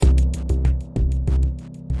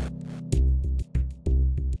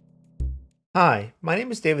Hi, my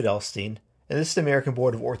name is David Elstein, and this is the American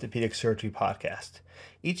Board of Orthopedic Surgery podcast.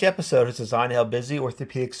 Each episode is designed to help busy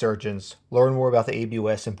orthopedic surgeons learn more about the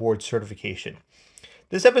ABOS and board certification.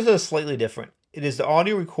 This episode is slightly different. It is the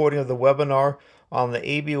audio recording of the webinar on the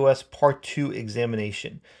ABOS Part II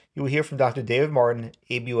Examination. You will hear from Dr. David Martin,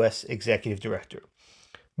 ABOS Executive Director.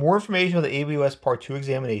 More information on the ABOS Part II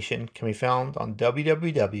Examination can be found on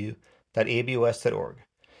www.abos.org.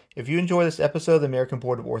 If you enjoy this episode of the American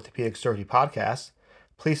Board of Orthopedic Surgery podcast,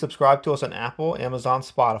 please subscribe to us on Apple, Amazon,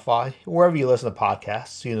 Spotify, wherever you listen to podcasts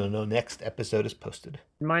so you'll know next episode is posted.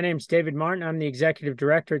 My name is David Martin. I'm the Executive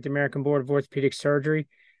Director at the American Board of Orthopedic Surgery,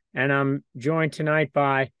 and I'm joined tonight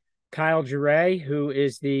by Kyle Giray, who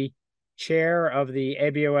is the Chair of the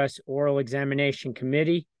ABOS Oral Examination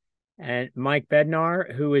Committee, and Mike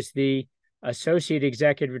Bednar, who is the Associate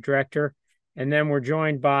Executive Director. And then we're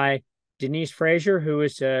joined by Denise Frazier, who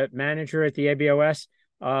is a manager at the ABOS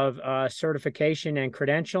of certification and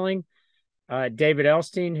credentialing, David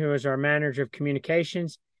Elstein, who is our manager of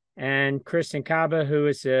communications, and Kristen Kaba, who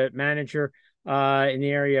is a manager in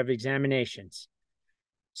the area of examinations.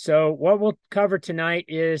 So what we'll cover tonight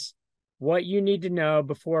is what you need to know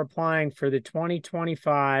before applying for the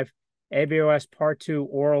 2025 ABOS Part II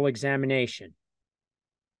Oral Examination.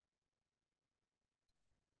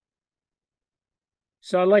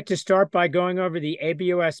 So I'd like to start by going over the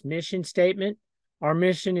ABOS mission statement. Our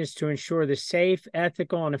mission is to ensure the safe,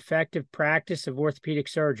 ethical, and effective practice of orthopedic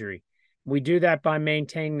surgery. We do that by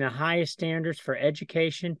maintaining the highest standards for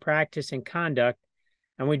education, practice, and conduct,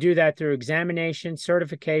 and we do that through examination,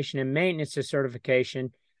 certification, and maintenance of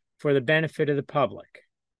certification for the benefit of the public.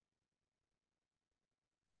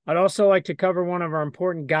 I'd also like to cover one of our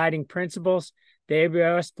important guiding principles. The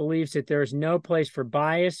ABOS believes that there is no place for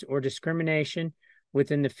bias or discrimination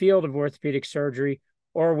within the field of orthopedic surgery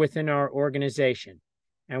or within our organization,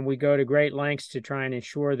 and we go to great lengths to try and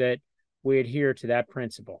ensure that we adhere to that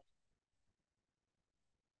principle.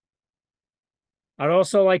 I'd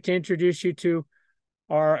also like to introduce you to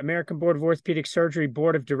our American Board of Orthopedic Surgery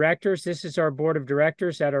Board of Directors. This is our Board of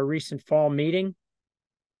Directors at our recent fall meeting.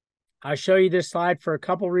 I'll show you this slide for a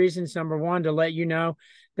couple reasons. Number one, to let you know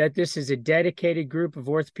that this is a dedicated group of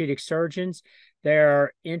orthopedic surgeons.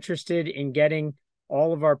 They're interested in getting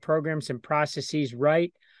all of our programs and processes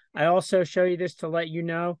right. I also show you this to let you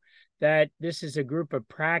know that this is a group of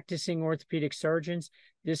practicing orthopedic surgeons.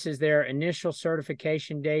 This is their initial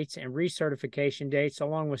certification dates and recertification dates,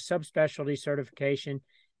 along with subspecialty certification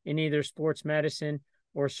in either sports medicine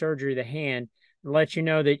or surgery of the hand. I'll let you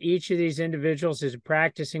know that each of these individuals is a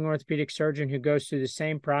practicing orthopedic surgeon who goes through the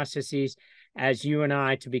same processes as you and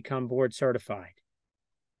I to become board certified.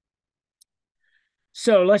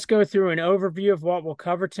 So let's go through an overview of what we'll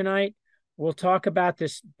cover tonight. We'll talk about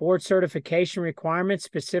this board certification requirements,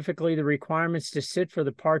 specifically the requirements to sit for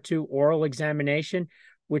the Part II oral examination,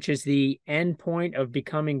 which is the end point of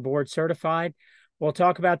becoming board certified. We'll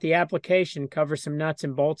talk about the application, cover some nuts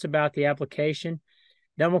and bolts about the application.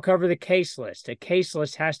 Then we'll cover the case list. A case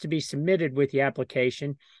list has to be submitted with the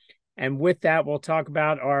application. And with that, we'll talk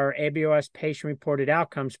about our ABOS patient-reported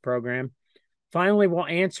outcomes program. Finally, we'll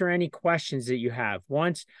answer any questions that you have.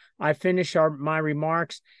 Once I finish my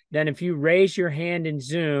remarks, then if you raise your hand in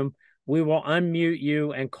Zoom, we will unmute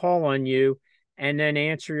you and call on you and then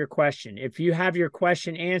answer your question. If you have your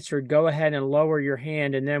question answered, go ahead and lower your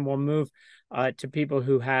hand, and then we'll move to people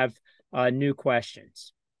who have new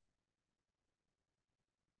questions.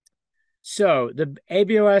 So the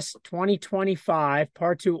ABOS 2025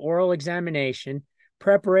 Part II Oral Examination,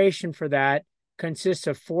 preparation for that consists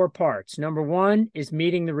of 4 parts. Number 1 is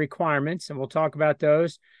meeting the requirements, and we'll talk about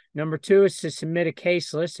those. Number 2 is to submit a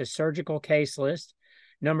case list, a surgical case list.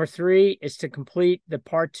 Number 3 is to complete the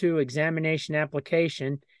Part II examination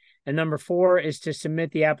application. And number 4 is to submit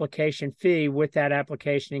the application fee with that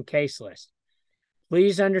application and case list.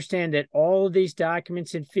 Please understand that all of these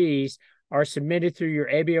documents and fees are submitted through your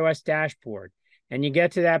ABOS dashboard. And you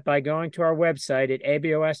get to that by going to our website at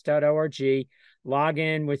abos.org, log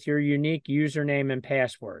in with your unique username and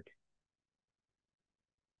password.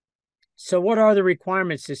 So what are the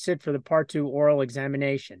requirements to sit for the Part II oral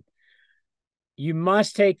examination? You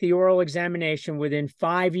must take the oral examination within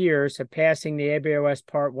 5 years of passing the ABOS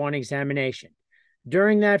Part I examination.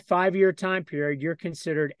 During that 5-year time period, you're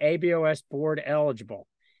considered ABOS board eligible.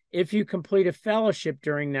 If you complete a fellowship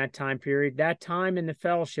during that time period, that time in the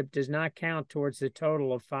fellowship does not count towards the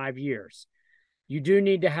total of 5 years. You do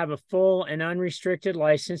need to have a full and unrestricted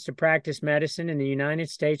license to practice medicine in the United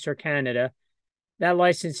States or Canada. That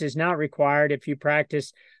license is not required if you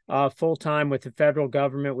practice full-time with the federal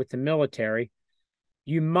government, with the military.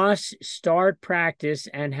 You must start practice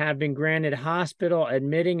and have been granted hospital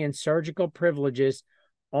admitting and surgical privileges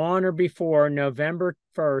on or before November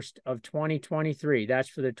 1st of 2023. That's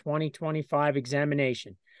for the 2025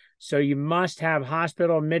 examination. So you must have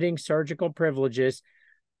hospital admitting surgical privileges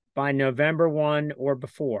by November 1 or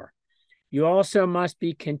before. You also must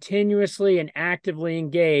be continuously and actively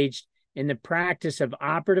engaged in the practice of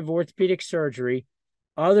operative orthopedic surgery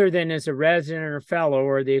other than as a resident or fellow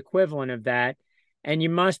or the equivalent of that, and you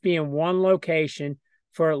must be in one location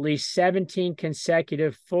for at least 17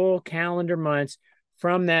 consecutive full calendar months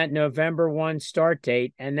from that November 1 start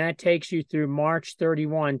date, and that takes you through March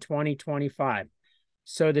 31, 2025.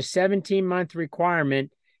 So the 17-month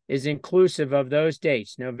requirement is inclusive of those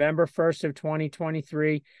dates, November 1st of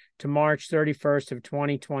 2023 to March 31st of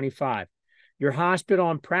 2025. Your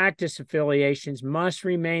hospital and practice affiliations must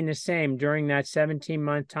remain the same during that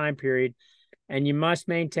 17-month time period, and you must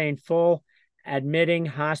maintain full admitting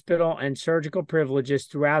hospital and surgical privileges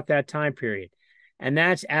throughout that time period. And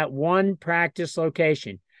that's at one practice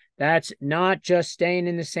location. That's not just staying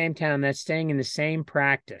in the same town, that's staying in the same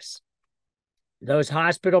practice. Those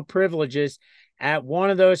hospital privileges at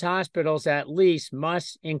one of those hospitals at least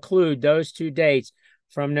must include those 2 dates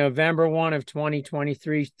from November 1 of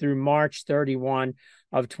 2023 through March 31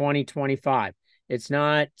 of 2025. It's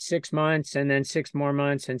not 6 months and then 6 more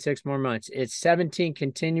months and 6 more months. It's 17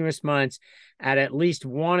 continuous months at least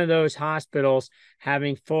one of those hospitals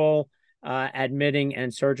having full admitting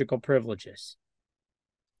and surgical privileges.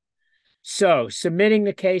 So submitting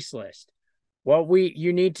the case list. What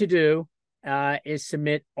you need to do is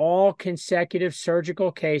submit all consecutive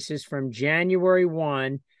surgical cases from January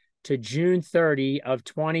 1 to June 30 of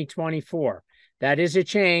 2024. That is a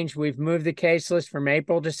change. We've moved the case list from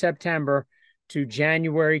April to September to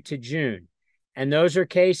January to June. And those are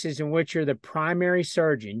cases in which you're the primary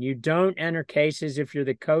surgeon. You don't enter cases if you're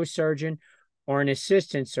the co-surgeon or an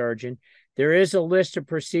assistant surgeon. There is a list of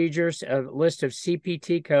procedures, a list of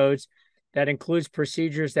CPT codes that includes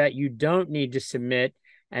procedures that you don't need to submit,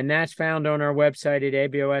 and that's found on our website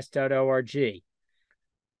at abos.org.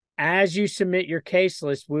 As you submit your case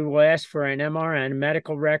list, we will ask for an MRN,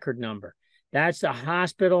 medical record number. That's the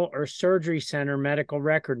hospital or surgery center medical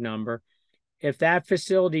record number. If that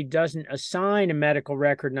facility doesn't assign a medical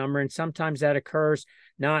record number, and sometimes that occurs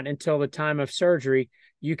not until the time of surgery,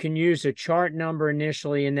 you can use a chart number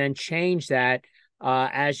initially and then change that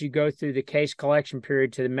as you go through the case collection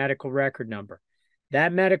period to the medical record number.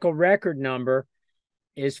 That medical record number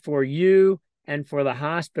is for you and for the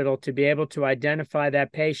hospital to be able to identify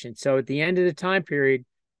that patient. So at the end of the time period,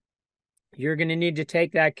 you're going to need to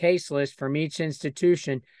take that case list from each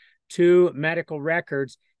institution to medical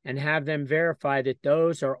records and have them verify that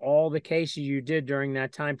those are all the cases you did during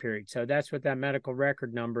that time period. So that's what that medical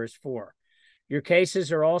record number is for. Your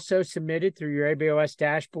cases are also submitted through your ABOS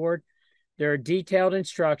dashboard. There are detailed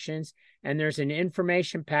instructions, and there's an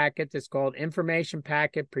information packet that's called Information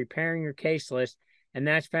Packet Preparing Your Case List, and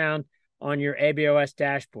that's found on your ABOS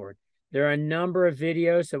dashboard. There are a number of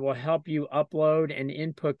videos that will help you upload and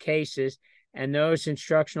input cases, and those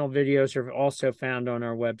instructional videos are also found on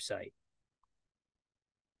our website.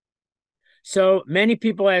 So many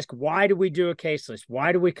people ask, why do we do a case list?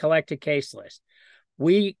 Why do we collect a case list?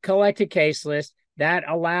 We collect a case list that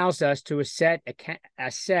allows us to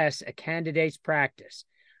assess a candidate's practice.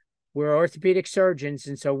 We're orthopedic surgeons,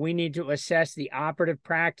 and so we need to assess the operative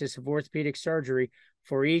practice of orthopedic surgery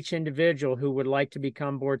for each individual who would like to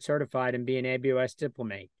become board certified and be an ABOS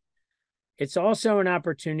diplomate. It's also an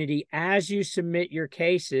opportunity as you submit your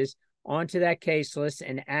cases onto that case list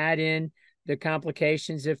and add in the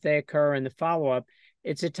complications if they occur in the follow-up.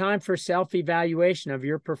 It's a time for self-evaluation of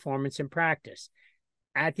your performance in practice.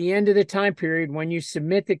 At the end of the time period, when you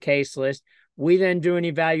submit the case list, we then do an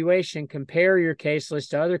evaluation, compare your case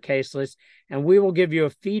list to other case lists, and we will give you a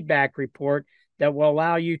feedback report that will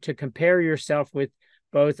allow you to compare yourself with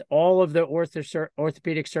both all of the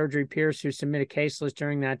orthopedic surgery peers who submit a case list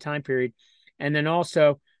during that time period, and then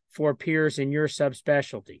also for peers in your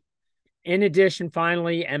subspecialty. In addition,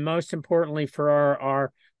 finally, and most importantly for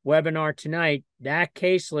our webinar tonight, that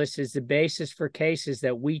case list is the basis for cases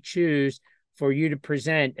that we choose for you to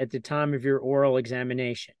present at the time of your oral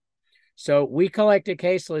examination. So we collect a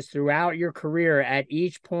case list throughout your career at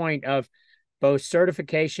each point of both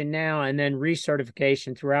certification now and then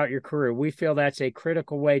recertification throughout your career. We feel that's a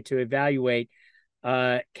critical way to evaluate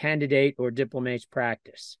candidate or diplomate's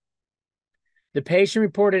practice. The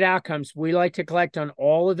patient-reported outcomes we like to collect on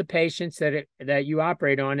all of the patients that you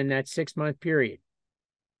operate on in that 6-month period.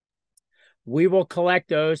 We will collect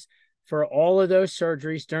those for all of those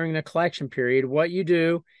surgeries during the collection period. What you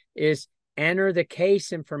do is enter the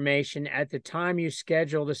case information at the time you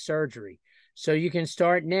schedule the surgery. So you can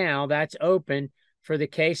start now. That's open for the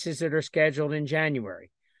cases that are scheduled in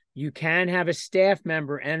January. You can have a staff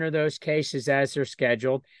member enter those cases as they're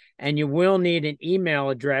scheduled, and you will need an email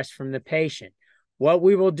address from the patient. What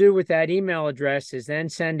we will do with that email address is then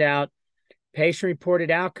send out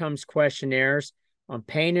patient-reported outcomes questionnaires on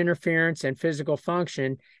pain interference and physical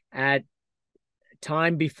function at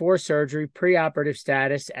time before surgery, preoperative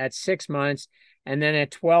status at 6 months, and then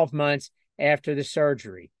at 12 months after the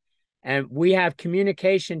surgery. And we have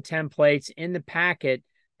communication templates in the packet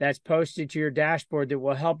that's posted to your dashboard that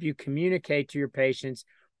will help you communicate to your patients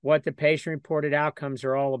what the patient-reported outcomes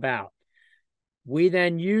are all about. We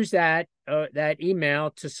then use that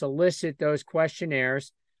email to solicit those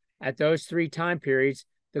questionnaires at those 3 time periods.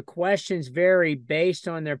 The questions vary based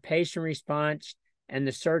on their patient response and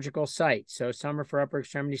the surgical site. So some are for upper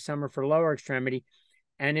extremity, some are for lower extremity.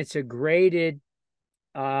 And it's a graded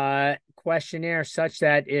questionnaire such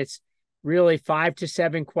that it's really 5 to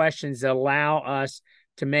 7 questions that allow us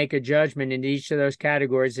to make a judgment in each of those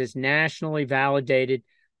categories as nationally validated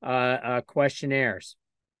questionnaires.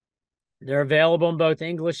 They're available in both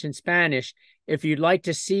English and Spanish. If you'd like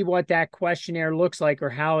to see what that questionnaire looks like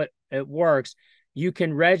or how it works, you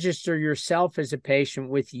can register yourself as a patient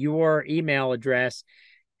with your email address,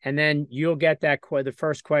 and then you'll get the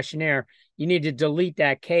first questionnaire. You need to delete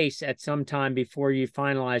that case at some time before you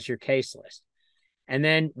finalize your case list. And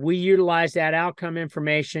then we utilize that outcome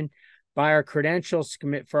information by our credentials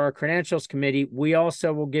for our credentials committee. We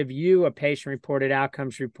also will give you a patient-reported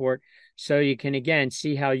outcomes report so you can, again,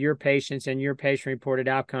 see how your patients and your patient-reported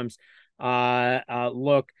outcomes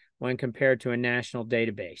look when compared to a national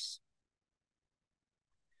database.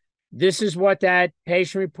 This is what that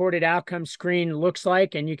patient-reported outcome screen looks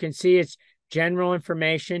like, and you can see it's general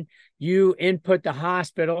information. You input the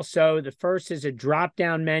hospital. So the first is a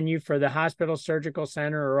drop-down menu for the hospital, surgical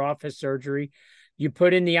center, or office surgery. You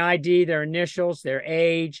put in the ID, their initials, their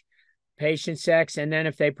age, patient sex, and then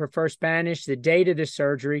if they prefer Spanish, the date of the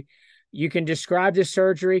surgery. You can describe the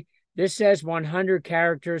surgery. This says 100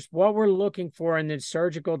 characters. What we're looking for in the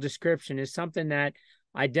surgical description is something that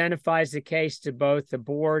identifies the case to both the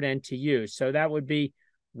board and to you. So that would be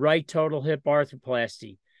right total hip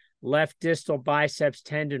arthroplasty, left distal biceps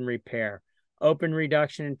tendon repair, open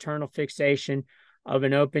reduction, internal fixation of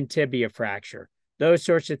an open tibia fracture, those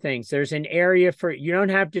sorts of things. There's an area for, you don't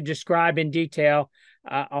have to describe in detail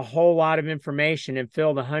a whole lot of information and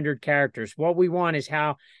fill the 100 characters. What we want is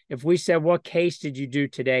how, if we said, what case did you do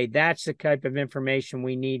today? That's the type of information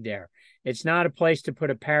we need there. It's not a place to put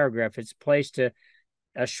a paragraph. It's a place to,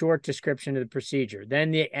 a short description of the procedure.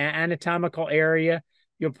 Then the anatomical area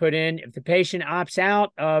you'll put in. If the patient opts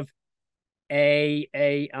out of a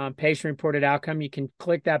patient-reported outcome, you can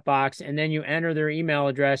click that box, and then you enter their email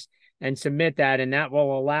address and submit that, and that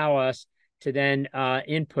will allow us to then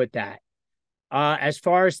input that. As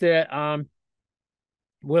far as the,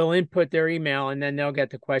 we'll input their email, and then they'll get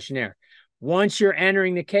the questionnaire. Once you're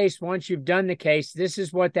entering the case, once you've done the case, this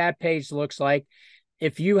is what that page looks like.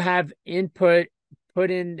 If you have put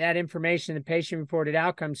in that information in the patient-reported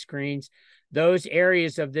outcome screens, those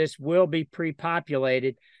areas of this will be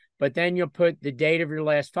pre-populated, but then you'll put the date of your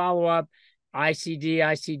last follow-up,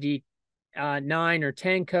 ICD 9 or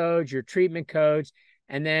 10 codes, your treatment codes,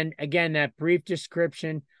 and then, again, that brief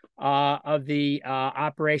description of the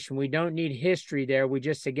operation. We don't need history there. We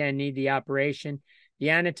just, again, need the operation,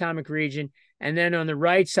 the anatomic region, and then on the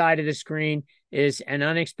right side of the screen is an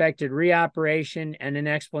unexpected reoperation and an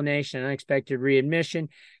explanation, unexpected readmission.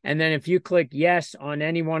 And then if you click yes on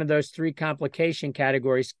any one of those 3 complication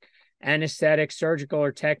categories, anesthetic, surgical,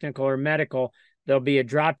 or technical, or medical, there'll be a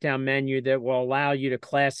drop-down menu that will allow you to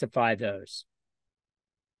classify those.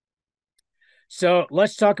 So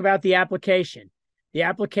let's talk about the application. The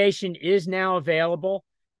application is now available.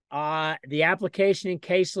 The application and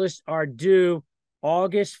case list are due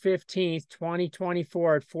August 15th,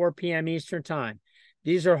 2024 at 4 p.m. Eastern Time.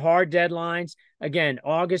 These are hard deadlines. Again,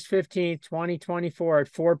 August 15th, 2024 at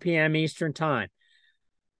 4 p.m. Eastern Time.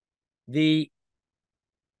 The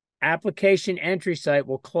application entry site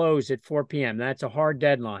will close at 4 p.m. That's a hard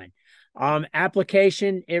deadline.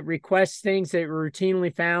 Application, it requests things that are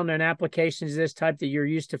routinely found on applications of this type that you're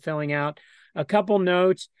used to filling out. A couple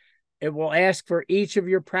notes, it will ask for each of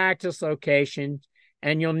your practice locations,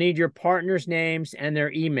 and you'll need your partners' names and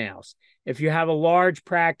their emails. If you have a large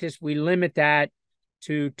practice, we limit that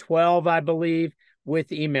to 12, I believe,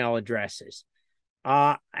 with email addresses.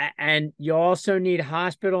 And you also need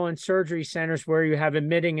hospital and surgery centers where you have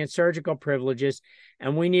admitting and surgical privileges,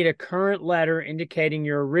 and we need a current letter indicating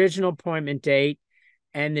your original appointment date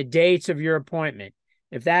and the dates of your appointment.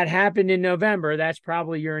 If that happened in November, that's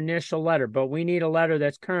probably your initial letter, but we need a letter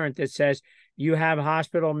that's current that says you have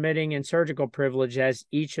hospital admitting and surgical privilege as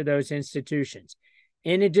each of those institutions.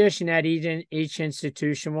 In addition, at each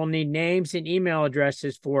institution, we'll need names and email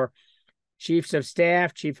addresses for chiefs of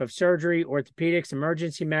staff, chief of surgery, orthopedics,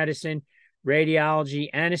 emergency medicine, radiology,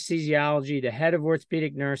 anesthesiology, the head of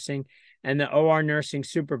orthopedic nursing, and the OR nursing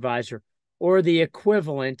supervisor, or the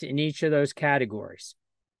equivalent in each of those categories.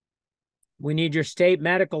 We need your state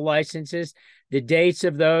medical licenses, the dates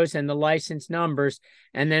of those, and the license numbers.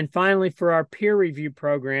 And then finally, for our peer review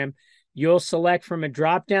program, you'll select from a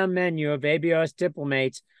drop-down menu of ABOS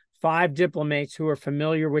diplomates 5 diplomates who are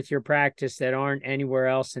familiar with your practice that aren't anywhere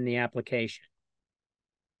else in the application.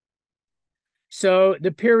 So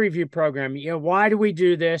the peer review program, why do we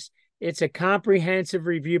do this? It's a comprehensive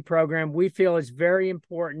review program. We feel it's very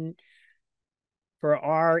important for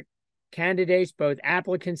our candidates, both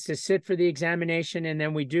applicants, to sit for the examination, and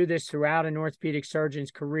then we do this throughout an orthopedic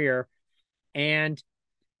surgeon's career. And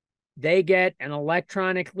they get an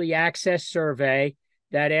electronically accessed survey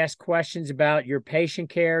that asks questions about your patient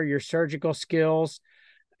care, your surgical skills,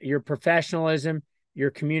 your professionalism,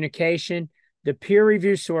 your communication. The peer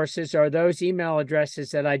review sources are those email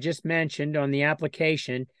addresses that I just mentioned on the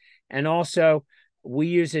application. And also, we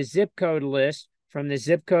use a zip code list from the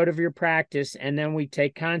zip code of your practice, and then we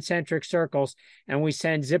take concentric circles and we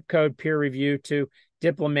send zip code peer review to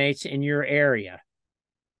diplomates in your area.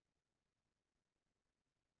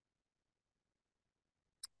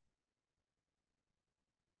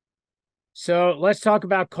 So let's talk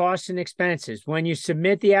about costs and expenses. When you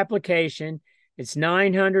submit the application, it's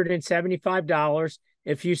 $975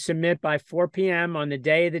 if you submit by 4 p.m. on the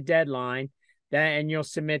day of the deadline, and you'll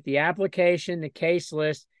submit the application, the case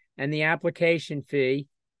list, and the application fee.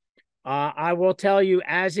 I will tell you,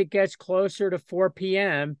 as it gets closer to 4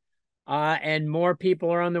 p.m. And more people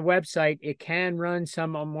are on the website, it can run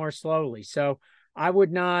some more slowly. So I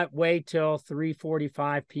would not wait till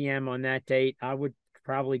 3:45 p.m. on that date. I would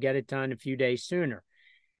probably get it done a few days sooner.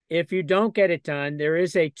 If you don't get it done, there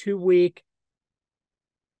is a 2-week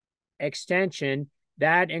extension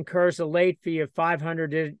that incurs a late fee of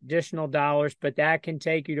 $500 additional, but that can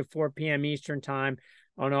take you to 4 p.m. Eastern time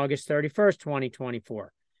on August 31st,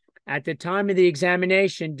 2024. At the time of the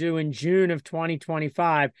examination due in June of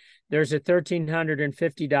 2025, there's a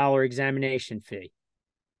 $1,350 examination fee.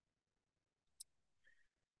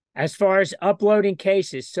 As far as uploading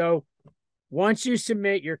cases, so once you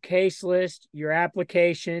submit your case list, your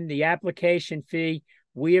application, the application fee,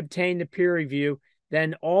 we obtain the peer review,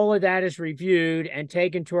 then all of that is reviewed and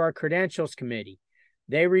taken to our credentials committee.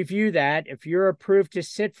 They review that. If you're approved to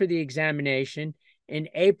sit for the examination in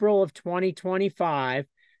April of 2025,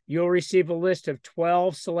 you'll receive a list of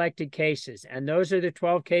 12 selected cases, and those are the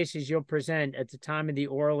 12 cases you'll present at the time of the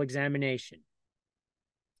oral examination.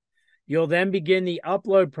 You'll then begin the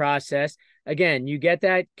upload process. Again, you get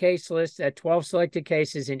that case list at 12 selected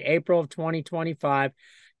cases in April of 2025.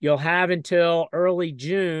 You'll have until early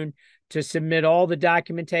June to submit all the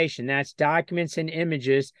documentation. That's documents and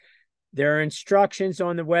images. There are instructions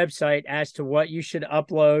on the website as to what you should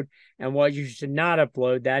upload and what you should not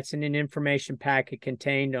upload. That's in an information packet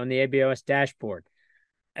contained on the ABOS dashboard.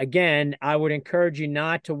 Again, I would encourage you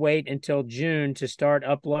not to wait until June to start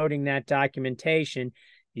uploading that documentation.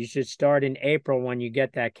 You should start in April when you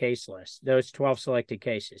get that case list, those 12 selected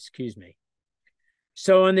cases, excuse me.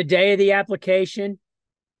 So on the day of the application,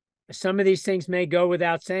 some of these things may go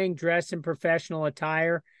without saying. Dress in professional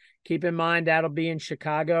attire. Keep in mind that'll be in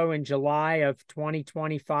Chicago in July of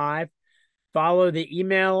 2025. Follow the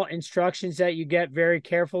email instructions that you get very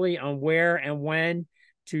carefully on where and when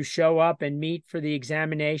to show up and meet for the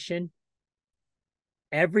examination.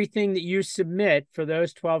 Everything that you submit for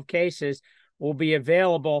those 12 cases will be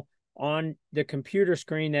available on the computer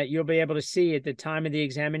screen that you'll be able to see at the time of the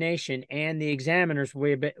examination, and the examiners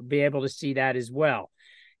will be able to see that as well.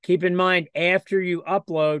 Keep in mind, after you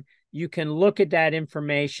upload, you can look at that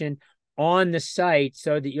information on the site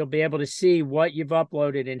so that you'll be able to see what you've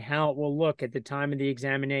uploaded and how it will look at the time of the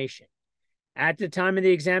examination. At the time of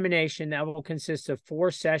the examination, that will consist of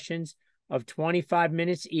 4 sessions of 25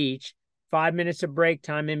 minutes each, 5 minutes of break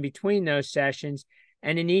time in between those sessions.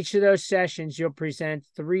 And in each of those sessions, you'll present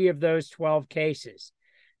 3 of those 12 cases.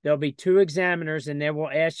 There'll be 2 examiners, and they will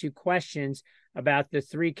ask you questions about the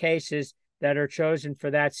 3 cases that are chosen for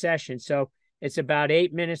that session. So it's about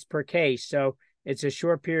 8 minutes per case. So it's a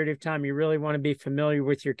short period of time. You really want to be familiar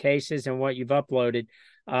with your cases and what you've uploaded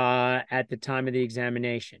at the time of the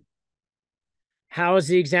examination. How is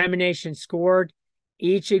the examination scored?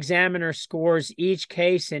 Each examiner scores each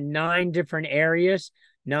case in 9 different areas,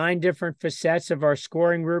 9 different facets of our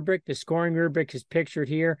scoring rubric. The scoring rubric is pictured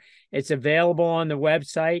here. It's available on the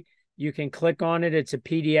website. You can click on it. It's a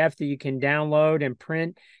PDF that you can download and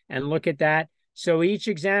print and look at that. So each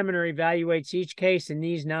examiner evaluates each case in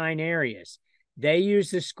these 9 areas. They use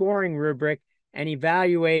the scoring rubric and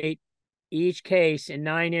evaluate each case in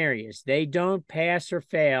 9 areas. They don't pass or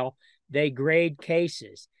fail. They grade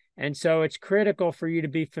cases. And so it's critical for you to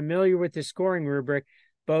be familiar with the scoring rubric,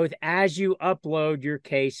 both as you upload your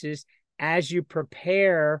cases, as you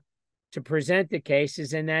prepare to present the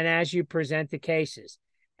cases, and then as you present the cases.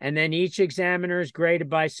 And then each examiner is graded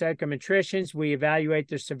by psychometricians. We evaluate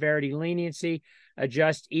their severity leniency,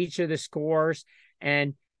 adjust each of the scores,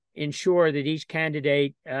 and ensure that each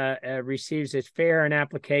candidate receives as fair an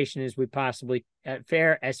application as we possibly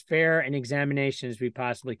fair an examination as we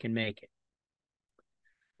possibly can make it.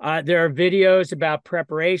 There are videos about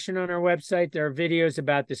preparation on our website. There are videos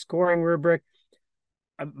about the scoring rubric.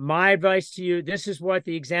 My advice to you, this is what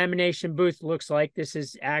the examination booth looks like. This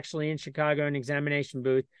is actually in Chicago, an examination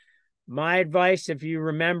booth. My advice, if you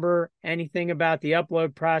remember anything about the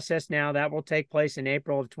upload process now, that will take place in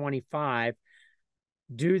April of 25.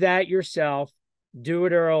 Do that yourself, do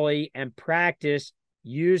it early, and practice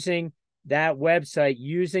using that website,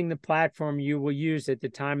 using the platform you will use at the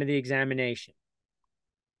time of the examination.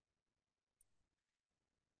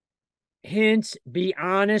 Hints, be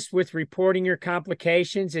honest with reporting your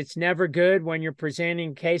complications. It's never good when you're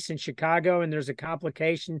presenting a case in Chicago and there's a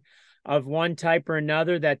complication of one type or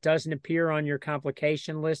another that doesn't appear on your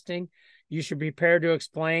complication listing. You should be prepared to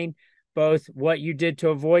explain both what you did to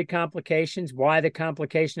avoid complications, why the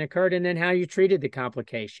complication occurred, and then how you treated the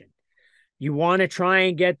complication. You want to try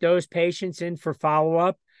and get those patients in for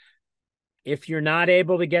follow-up. If you're not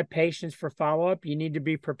able to get patients for follow-up, you need to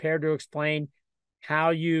be prepared to explain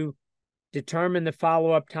how you determine the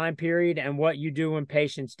follow-up time period and what you do when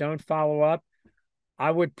patients don't follow up. I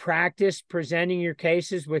would practice presenting your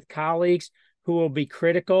cases with colleagues who will be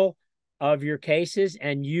critical of your cases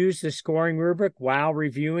and use the scoring rubric while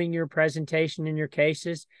reviewing your presentation and your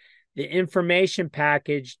cases. The information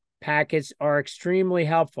packets are extremely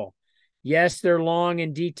helpful. Yes, they're long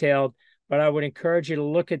and detailed, but I would encourage you to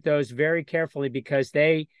look at those very carefully because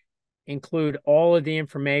they include all of the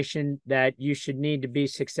information that you should need to be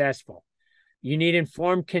successful. You need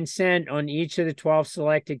informed consent on each of the 12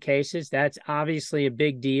 selected cases. That's obviously a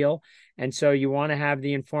big deal. And so you want to have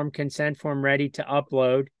the informed consent form ready to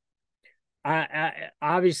upload.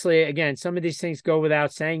 Obviously, again, some of these things go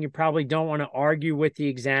without saying. You probably don't want to argue with the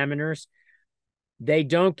examiners. They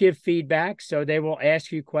don't give feedback, so they will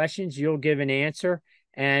ask you questions. You'll give an answer,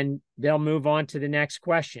 and they'll move on to the next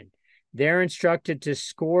question. They're instructed to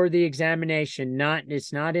score the examination.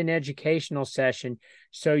 It's not an educational session,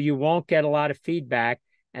 so you won't get a lot of feedback,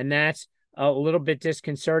 and that's a little bit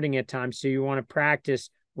disconcerting at times, so you want to practice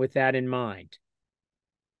with that in mind.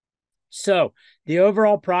 So the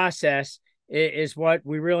overall process is what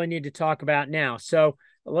we really need to talk about now. So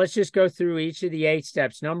let's just go through each of the 8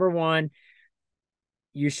 steps. Number 1,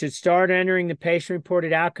 you should start entering the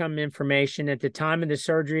patient-reported outcome information at the time of the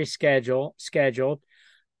surgery scheduled.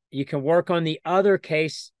 You can work on the other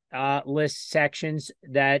case list sections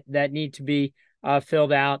that need to be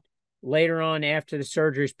filled out later on after the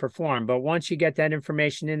surgery is performed. But once you get that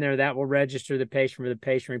information in there, that will register the patient for the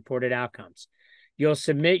patient-reported outcomes. You'll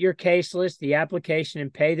submit your case list, the application,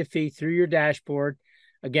 and pay the fee through your dashboard.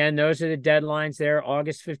 Again, those are the deadlines there,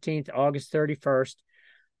 August 15th, August 31st.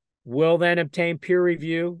 We'll then obtain peer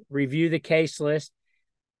review the case list.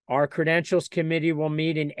 Our credentials committee will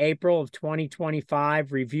meet in April of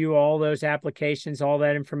 2025, review all those applications, all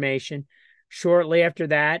that information. Shortly after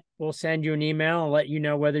that, we'll send you an email and let you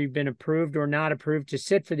know whether you've been approved or not approved to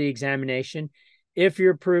sit for the examination. If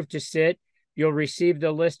you're approved to sit, you'll receive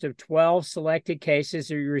the list of 12 selected cases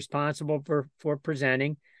that you're responsible for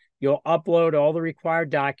presenting. You'll upload all the required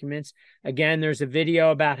documents. Again, there's a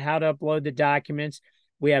video about how to upload the documents.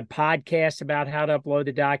 We have podcasts about how to upload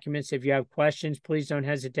the documents. If you have questions, please don't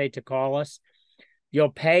hesitate to call us.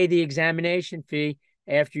 You'll pay the examination fee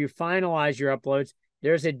after you finalize your uploads.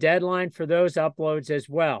 There's a deadline for those uploads as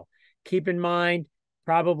well. Keep in mind,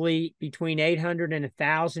 probably between 800 and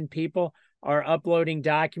 1,000 people are uploading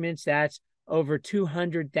documents. That's over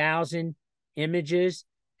 200,000 images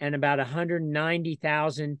and about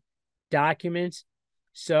 190,000 documents.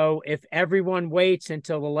 So if everyone waits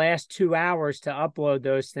until the last 2 hours to upload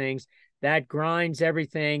those things, that grinds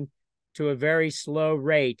everything to a very slow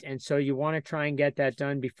rate. And so you want to try and get that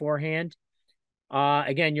done beforehand.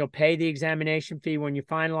 Again, you'll pay the examination fee when you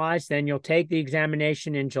finalize. Then you'll take the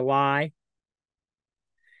examination in July.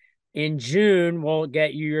 In June, we'll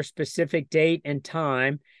get you your specific date and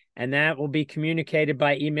time, and that will be communicated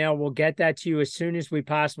by email. We'll get that to you as soon as we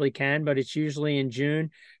possibly can, but it's usually in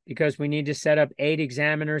June because we need to set up 8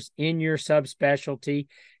 examiners in your subspecialty,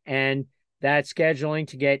 and that scheduling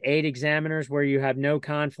to get 8 examiners where you have no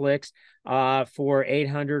conflicts for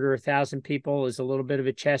 800 or 1,000 people is a little bit of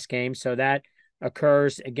a chess game. So that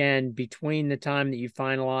occurs, again, between the time that you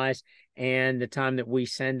finalize and the time that we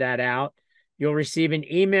send that out. You'll receive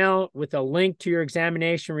an email with a link to your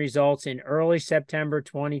examination results in early September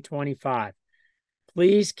 2025.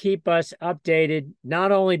 Please keep us updated,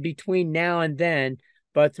 not only between now and then,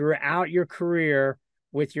 but throughout your career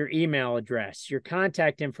with your email address, your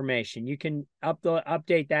contact information. You can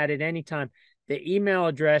update that at any time. The email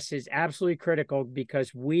address is absolutely critical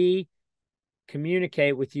because we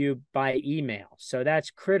communicate with you by email. So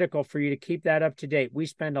that's critical for you to keep that up to date. We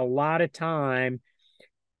spend a lot of time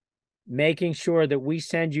making sure that we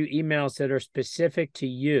send you emails that are specific to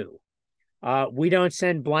you. We don't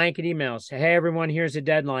send blanket emails. Hey, everyone, here's a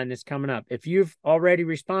deadline that's coming up. If you've already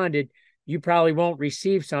responded, you probably won't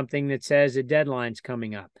receive something that says a deadline's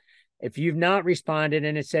coming up. If you've not responded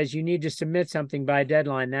and it says you need to submit something by a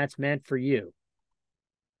deadline, that's meant for you.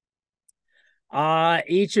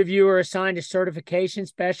 Each of you are assigned a certification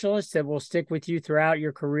specialist that will stick with you throughout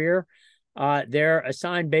your career. They're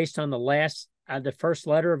assigned based on the first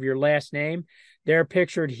letter of your last name. They're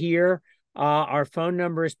pictured here. Our phone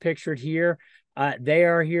number is pictured here. They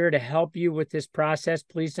are here to help you with this process.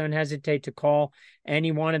 Please don't hesitate to call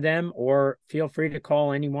any one of them, or feel free to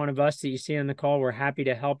call any one of us that you see on the call. We're happy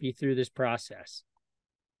to help you through this process.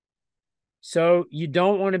 So you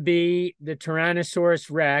don't want to be the Tyrannosaurus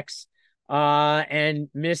Rex and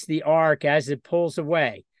miss the arc as it pulls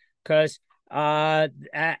away, because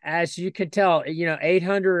as you can tell,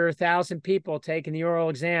 800 or 1,000 people taking the oral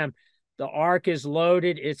exam, the arc is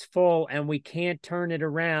loaded, it's full, and we can't turn it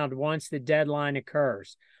around once the deadline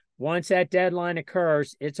occurs. Once that deadline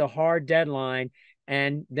occurs, it's a hard deadline,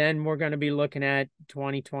 and then we're going to be looking at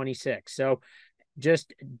 2026. So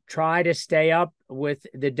just try to stay up with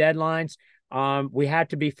the deadlines. We have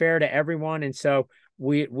to be fair to everyone, and so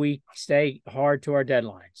we stay hard to our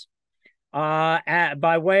deadlines.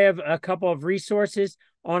 By way of a couple of resources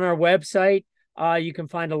on our website, you can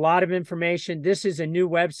find a lot of information. This is a new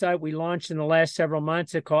website we launched in the last several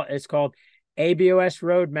months. It's called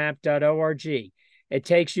abosroadmap.org. It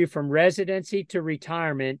takes you from residency to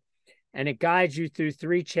retirement, and it guides you through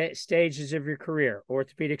 3 stages of your career: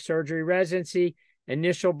 orthopedic surgery residency,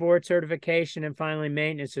 initial board certification, and finally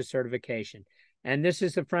maintenance of certification. And this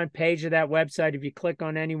is the front page of that website. If you click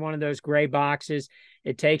on any one of those gray boxes,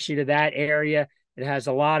 it takes you to that area. It has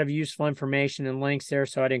a lot of useful information and links there,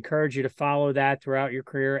 so I'd encourage you to follow that throughout your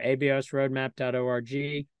career,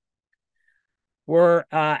 abosroadmap.org. We're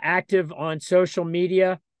active on social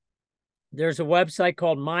media. There's a website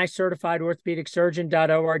called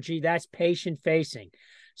mycertifiedorthopedicsurgeon.org. That's patient-facing.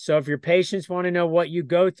 So if your patients want to know what you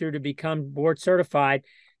go through to become board certified,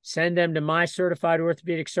 send them to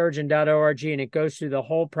mycertifiedorthopedicsurgeon.org, and it goes through the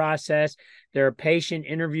whole process. There are patient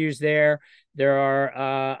interviews there. There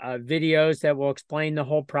are videos that will explain the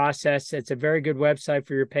whole process. It's a very good website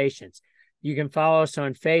for your patients. You can follow us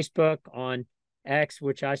on Facebook, on X,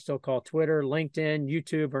 which I still call Twitter, LinkedIn,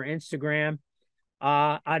 YouTube, or Instagram.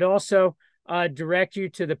 I'd also direct you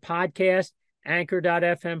to the podcast,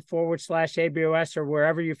 anchor.fm/ABOS, or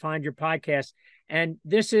wherever you find your podcast. And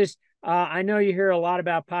this is, I know you hear a lot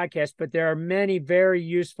about podcasts, but there are many very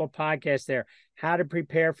useful podcasts there. How to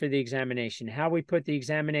prepare for the examination, how we put the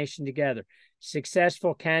examination together,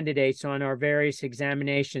 successful candidates on our various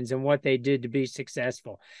examinations and what they did to be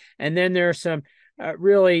successful. And then there are some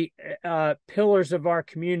really pillars of our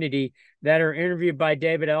community that are interviewed by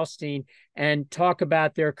David Elstein and talk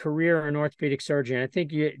about their career in orthopedic surgery. I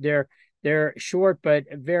think they're short but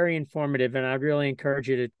very informative, and I really encourage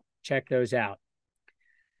you to check those out.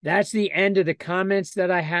 That's the end of the comments that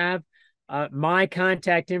I have. My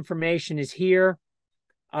contact information is here.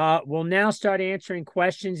 We'll now start answering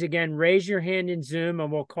questions. Again, raise your hand in Zoom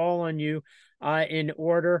and we'll call on you in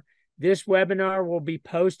order. This webinar will be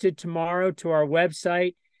posted tomorrow to our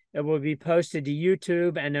website. It will be posted to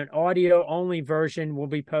YouTube, and an audio-only version will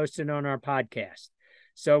be posted on our podcast.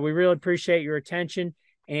 So we really appreciate your attention,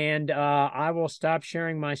 and I will stop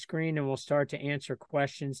sharing my screen and we'll start to answer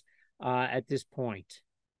questions at this point.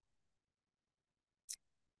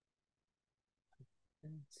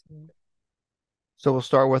 So we'll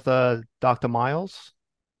start with Dr. Miles.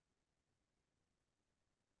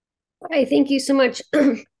 Hi, thank you so much.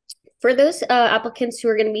 For those applicants who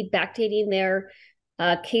are going to be backdating their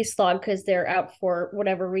case log because they're out for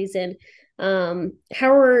whatever reason,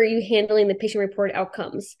 How are you handling the patient reported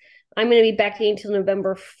outcomes? I'm going to be backdating until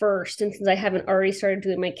November 1st, and since I haven't already started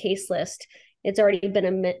doing my case list, it's already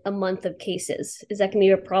been a month of cases. Is that going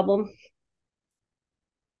to be a problem?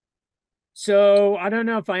 So I don't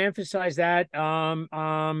know if I emphasize that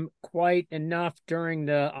quite enough during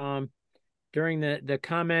the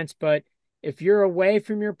comments, but if you're away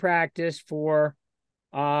from your practice for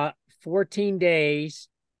 14 days,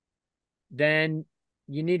 then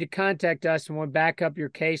you need to contact us and we'll back up your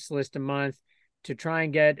case list a month to try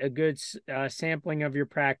and get a good sampling of your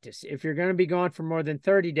practice. If you're going to be gone for more than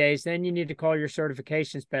 30 days, then you need to call your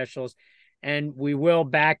certification specialist and we will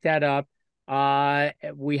back that up.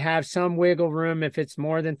 We have some wiggle room. If it's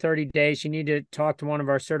more than 30 days, you need to talk to one of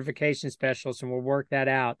our certification specialists and we'll work that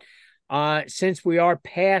out. Since we are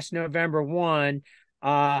past November 1,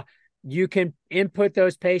 you can input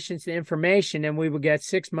those patients' information and we will get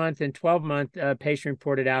 6-month and 12-month patient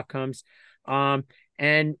reported outcomes.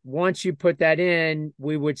 And once you put that in,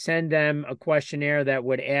 we would send them a questionnaire that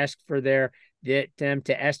would ask for them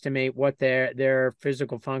to estimate what their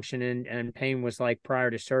physical function and pain was like prior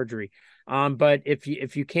to surgery. But if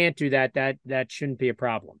you can't do that, that shouldn't be a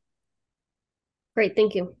problem. Great,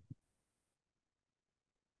 thank you.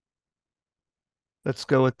 Let's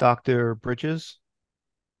go with Dr. Bridges.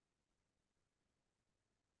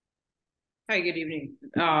 Hi, good evening.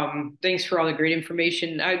 Thanks for all the great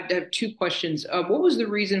information. I have two questions. What was the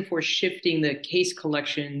reason for shifting the case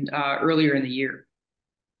collection earlier in the year?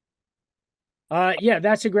 Yeah,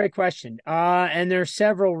 that's a great question. And there are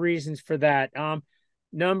several reasons for that.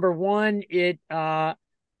 Number one, it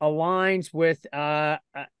aligns with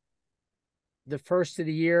the first of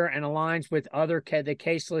the year and aligns with the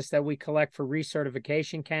case lists that we collect for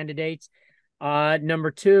recertification candidates.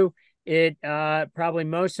 Number two, it probably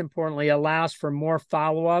most importantly allows for more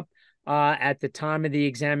follow-up at the time of the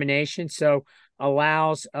examination. So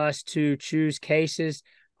allows us to choose cases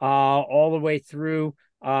all the way through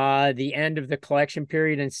the end of the collection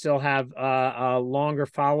period and still have a longer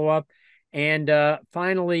follow-up. And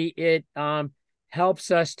finally, it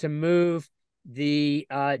helps us to move the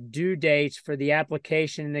due dates for the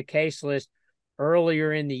application in the case list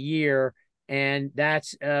earlier in the year. And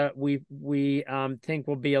that's we think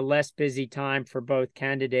will be a less busy time for both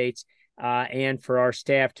candidates and for our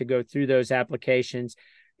staff to go through those applications,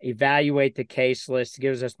 evaluate the case list. It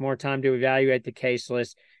gives us more time to evaluate the case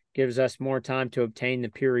list, gives us more time to obtain the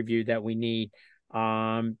peer review that we need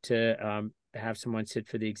to have someone sit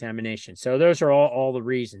for the examination. So those are all the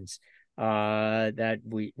reasons that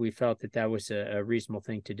we felt that was a reasonable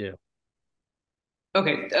thing to do.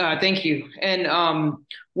 Okay, thank you. And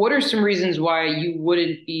what are some reasons why you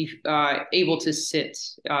wouldn't be able to sit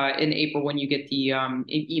in April when you get the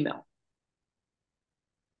email?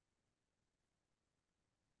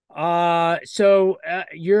 So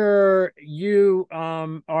you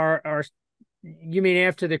are you mean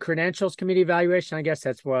after the credentials committee evaluation? I guess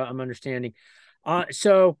that's what I'm understanding.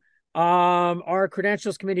 So our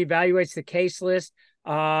credentials committee evaluates the case list.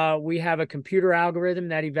 We have a computer algorithm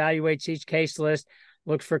that evaluates each case list,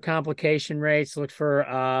 looks for complication rates, looks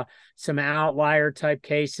for some outlier type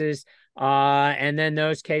cases. And then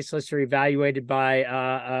those case lists are evaluated by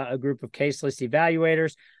a group of case list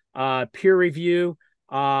evaluators. Peer review,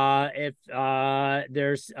 if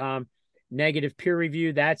there's negative peer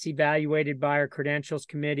review, that's evaluated by our credentials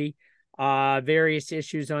committee. Various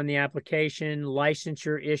issues on the application,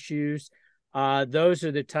 licensure issues. Those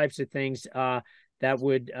are the types of things that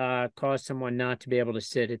would cause someone not to be able to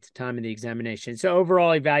sit at the time of the examination. So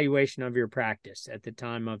overall evaluation of your practice at the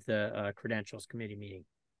time of the credentials committee meeting.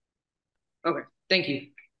 Okay, thank you.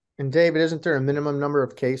 And David, isn't there a minimum number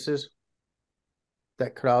of cases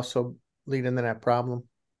that could also lead into that problem?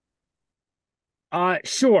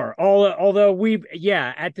 Sure. Although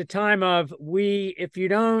at the time of if you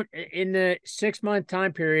don't, in the 6-month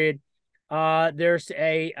time period, there's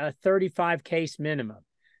a 35 case minimum.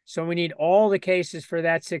 So we need all the cases for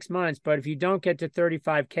that 6 months. But if you don't get to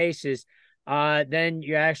 35 cases, then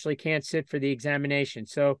you actually can't sit for the examination.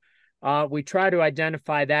 So we try to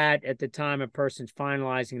identify that at the time a person's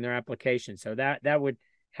finalizing their application. So that would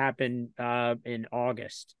happen in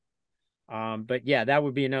August. But yeah, that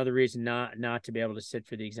would be another reason not to be able to sit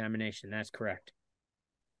for the examination. That's correct.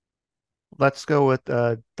 Let's go with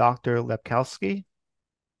Dr. Lepkowski.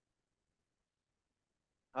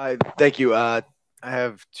 Hi, thank you. I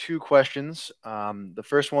have two questions. The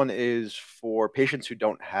first one is for patients who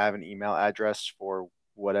don't have an email address for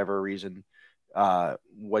whatever reason.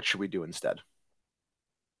 What should we do instead?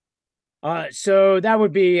 So that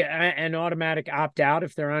would be an automatic opt-out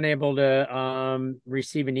if they're unable to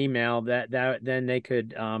receive an email. Then they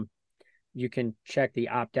could you can check the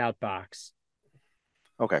opt-out box.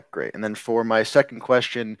 Okay, great. And then for my second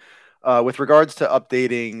question, with regards to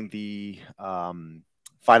updating the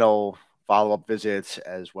final follow-up visits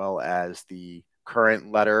as well as the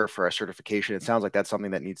current letter for a certification, it sounds like that's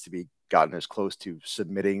something that needs to be gotten as close to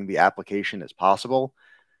submitting the application as possible.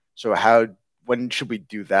 So when should we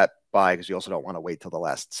do that by? Because you also don't want to wait till the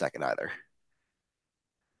last second either.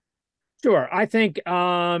 Sure. I think,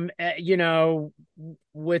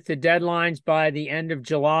 with the deadlines by the end of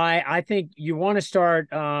July, I think you want to start,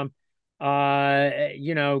 getting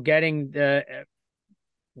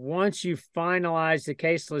once you finalize the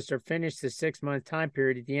case list or finish the 6-month time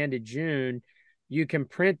period at the end of June, you can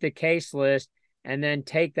print the case list and then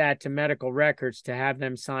take that to medical records to have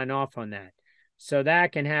them sign off on that. So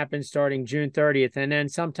that can happen starting June 30th. And then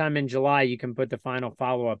sometime in July, you can put the final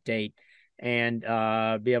follow-up date and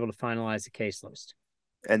be able to finalize the case list.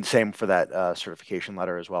 And same for that certification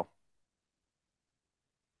letter as well.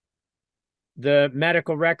 The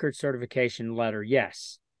medical record certification letter,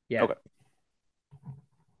 yes. Yeah. Okay.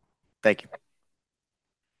 Thank you.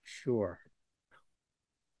 Sure.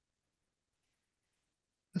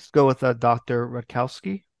 Let's go with Dr.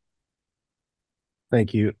 Rutkowski.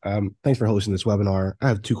 Thank you. Thanks for hosting this webinar. I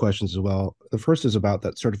have two questions as well. The first is about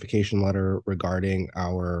that certification letter regarding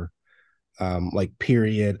our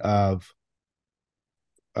period of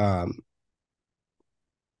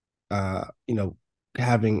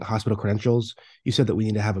having hospital credentials. You said that we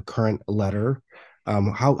need to have a current letter.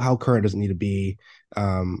 How current does it need to be?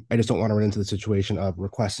 I just don't want to run into the situation of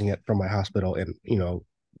requesting it from my hospital in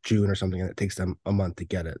June or something, and it takes them a month to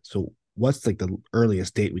get it. So what's the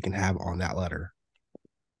earliest date we can have on that letter?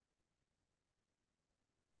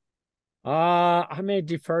 I may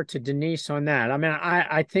defer to Denise on that. I mean,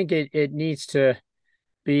 I think it needs to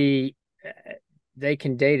be, they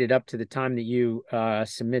can date it up to the time that you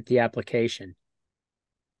submit the application.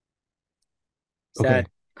 Is that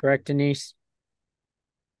correct, Denise?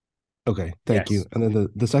 Okay, thank you. Yes. And then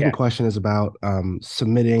the second question is about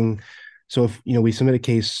submitting. So if we submit a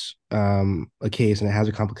case and it has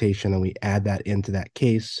a complication and we add that into that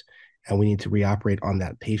case and we need to reoperate on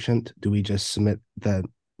that patient, do we just submit the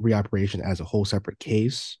reoperation as a whole separate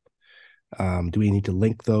case? Do we need to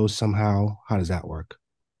link those somehow? How does that work?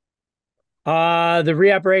 The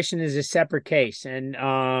reoperation is a separate case, and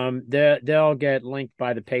they'll get linked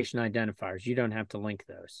by the patient identifiers. You don't have to link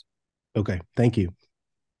those. Okay, thank you.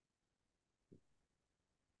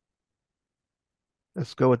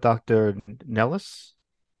 Let's go with Dr. Nellis.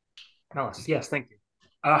 Nellis, yes, thank you.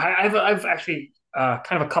 I've actually kind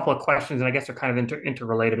of a couple of questions, and I guess they're kind of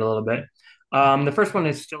interrelated a little bit. The first one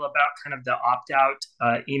is still about kind of the opt-out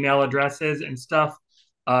email addresses and stuff.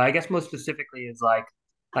 I guess most specifically is like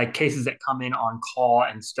cases that come in on call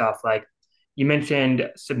and stuff. Like you mentioned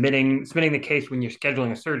submitting the case when you're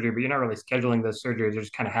scheduling a surgery, but you're not really scheduling those surgeries; they're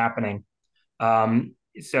just kind of happening.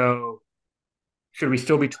 So should we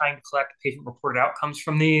still be trying to collect patient-reported outcomes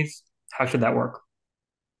from these? How should that work?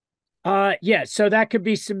 Yeah, so that could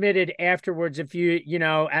be submitted afterwards if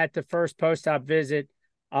at the first post-op visit,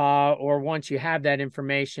 or once you have that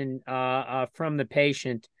information from the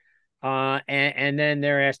patient, and then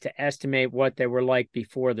they're asked to estimate what they were like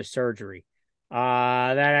before the surgery.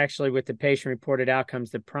 That actually, with the patient-reported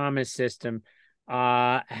outcomes, the PROMIS system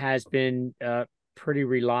has been pretty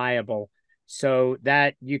reliable, so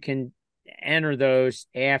that you can enter those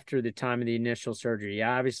after the time of the initial surgery.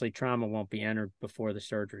 Yeah, obviously trauma won't be entered before the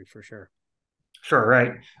surgery for sure. Sure,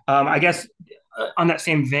 right. I guess on that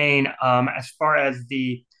same vein, as far as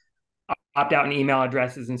the opt-out and email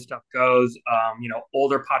addresses and stuff goes,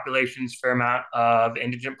 older populations, fair amount of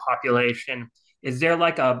indigent population. Is there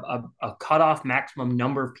like a cutoff maximum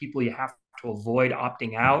number of people you have to avoid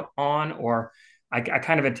opting out on? Or I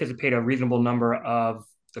kind of anticipate a reasonable number of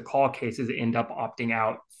the call cases end up opting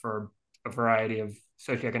out for a variety of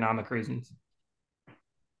socioeconomic reasons.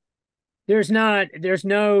 There's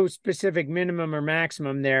no specific minimum or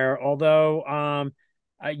maximum there, although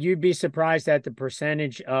you'd be surprised at the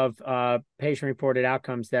percentage of patient-reported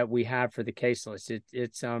outcomes that we have for the case list.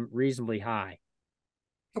 It's reasonably high.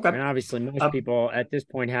 Okay. And obviously, most people at this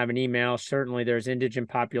point have an email. Certainly, there's indigent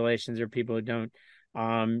populations or people who don't,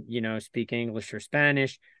 speak English or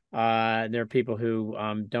Spanish. There are people who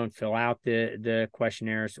don't fill out the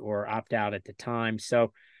questionnaires or opt out at the time.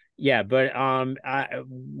 So, yeah, but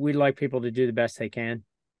we'd like people to do the best they can.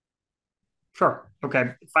 Sure.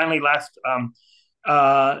 Okay. Finally, last,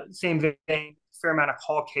 same vein, fair amount of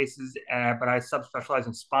call cases, but I subspecialize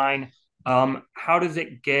in spine. How does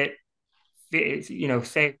it get, say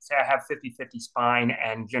I have 50-50 spine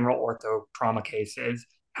and general ortho trauma cases.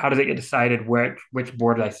 How does it get decided which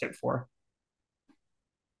board I sit for?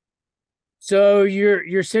 So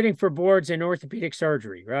you're sitting for boards in orthopedic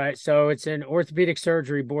surgery, right? So it's an orthopedic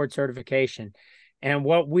surgery board certification. And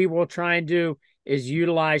what we will try and do is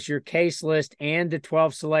utilize your case list and the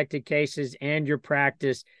 12 selected cases and your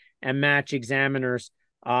practice and match examiners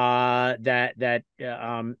that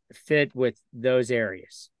fit with those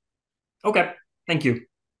areas. Okay, thank you.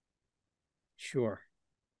 Sure.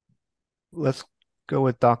 Let's go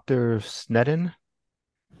with Dr. Sneddon.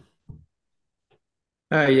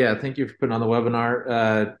 Yeah, thank you for putting on the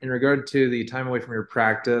webinar. In regard to the time away from your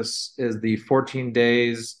practice, is the 14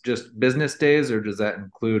 days just business days, or does that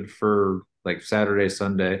include for like Saturday,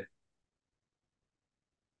 Sunday?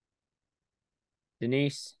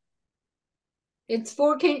 Denise? It's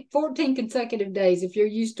 14 consecutive days. If you're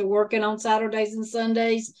used to working on Saturdays and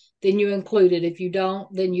Sundays, then you include it. If you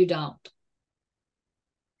don't, then you don't.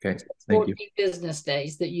 Okay, It's thank you. 14 business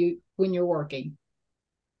days that when you're working.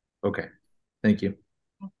 Okay, thank you.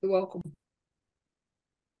 You're welcome.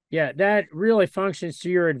 Yeah, that really functions to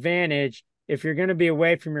your advantage if you're going to be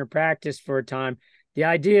away from your practice for a time. The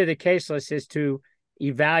idea of the case list is to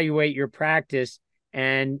evaluate your practice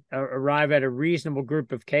and arrive at a reasonable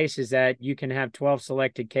group of cases that you can have 12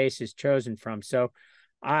 selected cases chosen from. So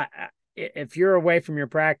if you're away from your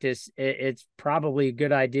practice, it's probably a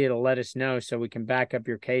good idea to let us know so we can back up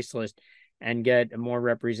your case list and get a more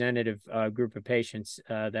representative group of patients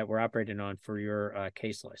that we're operating on for your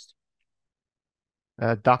case list.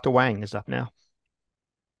 Dr. Wang is up now.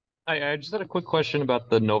 I just had a quick question about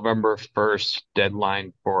the November 1st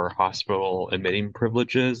deadline for hospital admitting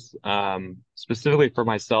privileges. Specifically for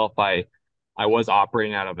myself, I was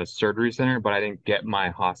operating out of a surgery center, but I didn't get my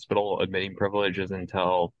hospital admitting privileges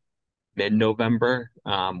until mid-November.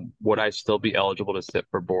 Would I still be eligible to sit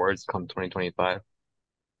for boards come 2025?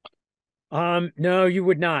 No, you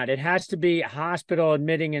would not. It has to be hospital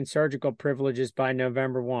admitting and surgical privileges by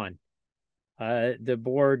November 1. The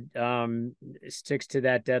board sticks to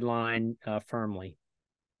that deadline firmly.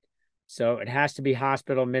 So it has to be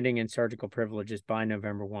hospital admitting and surgical privileges by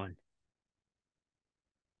November 1.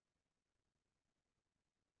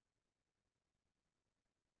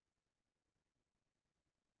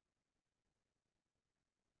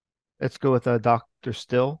 Let's go with Dr.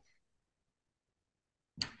 Still.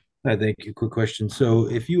 Hi, thank you. Quick question. So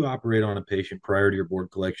if you operate on a patient prior to your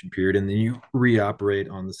board collection period and then you reoperate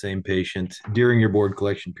on the same patient during your board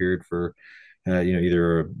collection period for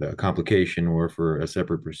either a complication or for a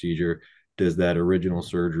separate procedure, does that original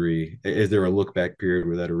surgery, is there a look back period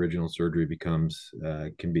where that original surgery becomes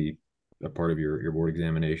can be a part of your board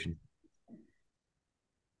examination?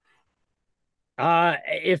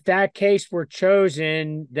 If that case were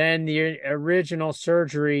chosen, then the original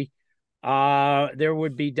surgery, there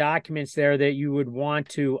would be documents there that you would want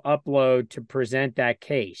to upload to present that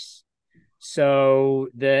case. So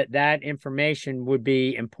that information would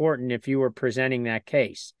be important if you were presenting that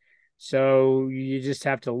case. So you just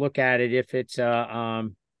have to look at it. If it's a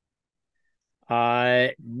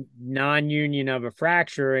non-union of a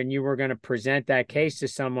fracture and you were going to present that case to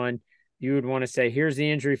someone, you would want to say, here's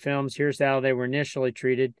the injury films, here's how they were initially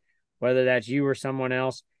treated, whether that's you or someone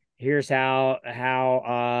else. Here's how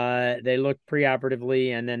they looked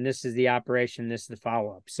preoperatively, and then this is the operation, this is the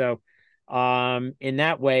follow-up. So in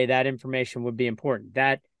that way, that information would be important.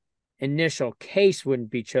 That initial case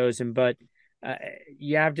wouldn't be chosen, but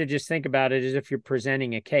you have to just think about it as if you're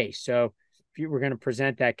presenting a case. So if you were going to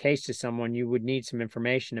present that case to someone, you would need some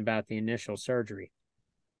information about the initial surgery.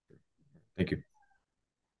 Thank you.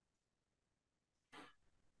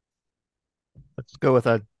 Let's go with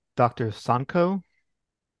Dr. Sanko.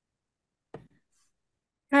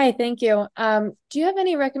 Hi, thank you. Do you have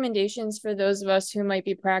any recommendations for those of us who might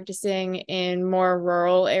be practicing in more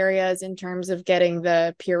rural areas in terms of getting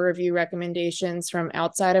the peer review recommendations from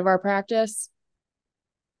outside of our practice?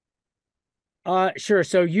 Sure.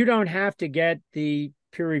 So you don't have to get the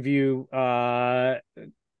peer review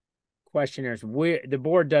questionnaires. The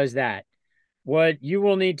board does that. What you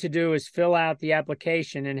will need to do is fill out the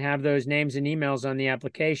application and have those names and emails on the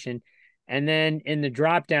application. And then in the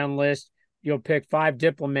drop-down list, you'll pick 5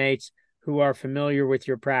 diplomates who are familiar with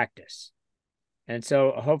your practice. And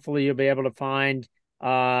so hopefully you'll be able to find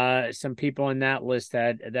some people in that list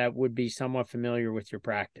that would be somewhat familiar with your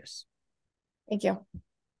practice. Thank you.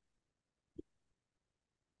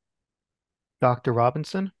 Dr.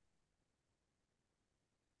 Robinson.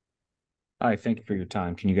 Hi, thank you for your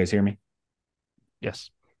time. Can you guys hear me?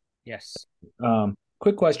 Yes. Yes.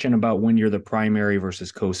 Quick question about when you're the primary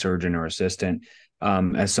versus co-surgeon or assistant.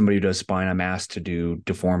 As somebody who does spine, I'm asked to do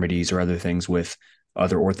deformities or other things with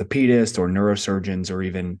other orthopedists or neurosurgeons or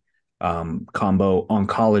even combo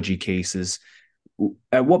oncology cases.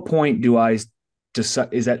 at what point do I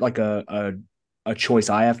decide? Is that like a choice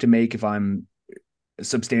I have to make if I'm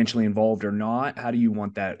substantially involved or not? How do you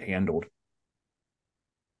want that handled?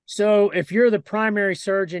 So if you're the primary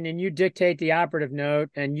surgeon and you dictate the operative note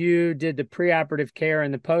and you did the preoperative care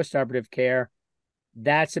and the postoperative care,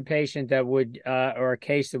 that's a patient that would, or a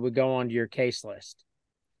case that would go onto your case list.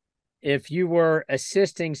 If you were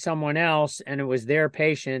assisting someone else and it was their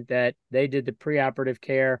patient that they did the preoperative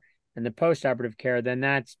care and the postoperative care, then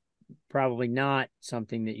that's probably not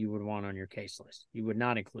something that you would want on your case list. You would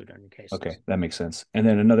not include on your case list. Okay, that makes sense. And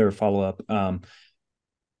then another follow-up.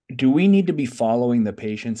 Do we need to be following the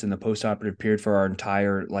patients in the postoperative period for our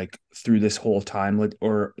entire, like through this whole time?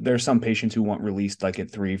 Or there's some patients who want released like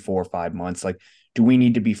at 3, 4, 5 months. Like, do we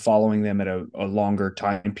need to be following them at a longer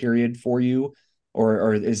time period for you?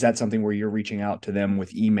 Or is that something where you're reaching out to them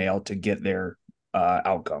with email to get their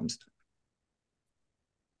outcomes?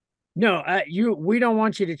 No, we don't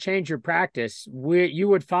want you to change your practice. You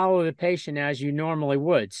would follow the patient as you normally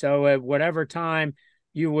would. So at whatever time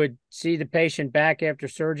you would see the patient back after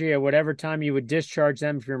surgery, at whatever time you would discharge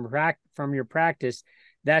them from your practice,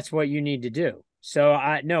 that's what you need to do. So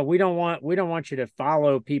no, we don't want you to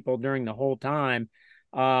follow people during the whole time,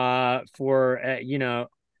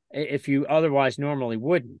 if you otherwise normally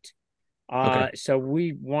wouldn't. Okay. So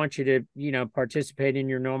we want you to, participate in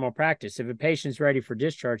your normal practice. If a patient's ready for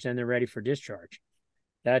discharge, then they're ready for discharge.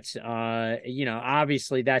 That's,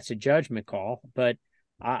 obviously that's a judgment call, but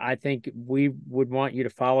I think we would want you to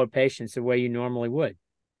follow patients the way you normally would.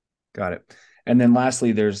 Got it. And then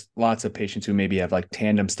lastly, there's lots of patients who maybe have like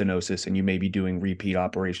tandem stenosis and you may be doing repeat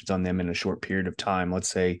operations on them in a short period of time. Let's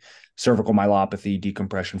say cervical myelopathy,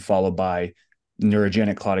 decompression, followed by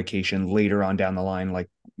neurogenic claudication later on down the line, like,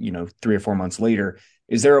 3 or 4 months later.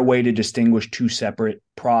 Is there a way to distinguish two separate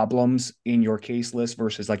problems in your case list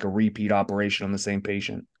versus like a repeat operation on the same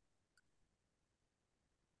patient?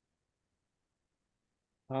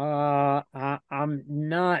 I'm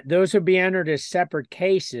not. Those would be entered as separate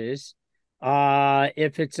cases. There's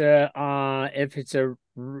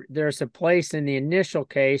a place in the initial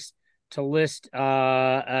case to list,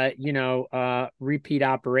 repeat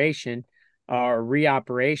operation or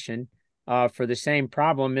reoperation for the same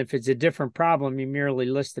problem. If it's a different problem, you merely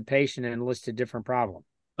list the patient and list a different problem.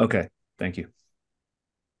 Okay, thank you.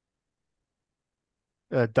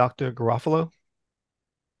 Dr. Garofalo?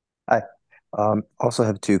 Hi. Also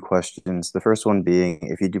have two questions. The first one being,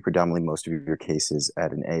 if you do predominantly most of your cases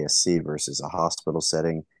at an ASC versus a hospital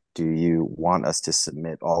setting, do you want us to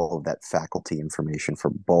submit all of that faculty information for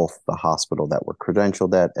both the hospital that we're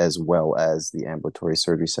credentialed at as well as the ambulatory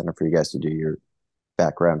surgery center for you guys to do your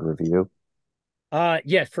background review?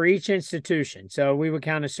 Yeah, for each institution. So we would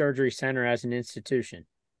count a surgery center as an institution.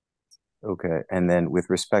 Okay. And then with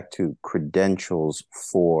respect to credentials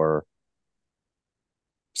for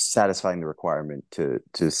satisfying the requirement to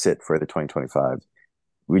sit for the 2025,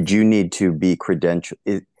 would you need to be credentialed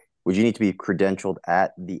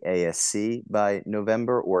at the ASC by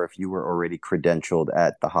November, or if you were already credentialed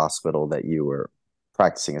at the hospital that you were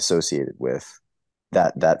practicing associated with,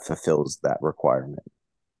 that fulfills that requirement?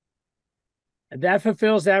 That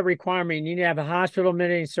fulfills that requirement. You need to have a hospital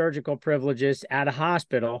admitting surgical privileges at a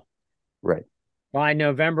hospital, right, by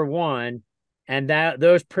November 1, and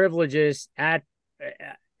those privileges at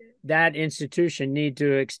that institution need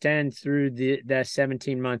to extend through that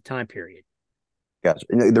 17-month time period. Gotcha.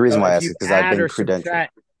 The reason why I ask is because I've been credentialed.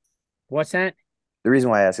 What's that? The reason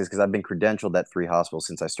why I ask is because I've been credentialed at 3 hospitals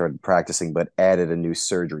since I started practicing, but added a new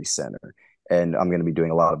surgery center. And I'm going to be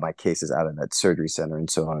doing a lot of my cases out of that surgery center. And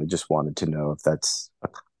so I just wanted to know if that's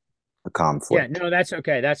a conflict. Yeah, no, that's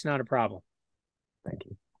okay. That's not a problem. Thank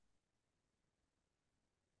you.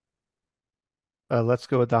 Let's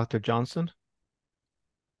go with Dr. Johnson.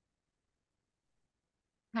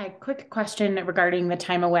 Hi, quick question regarding the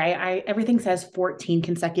time away. Everything says 14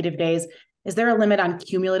 consecutive days. Is there a limit on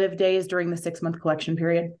cumulative days during the 6-month collection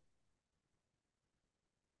period?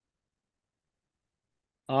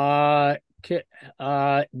 No.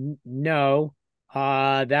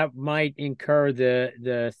 That might incur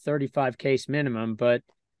the 35 case minimum, but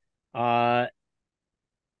I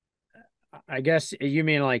guess you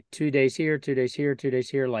mean like 2 days here, 2 days here, 2 days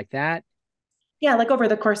here, like that? Yeah, like over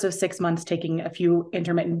the course of 6 months, taking a few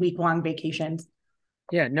intermittent week-long vacations.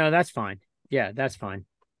 Yeah, no, that's fine. Yeah, that's fine.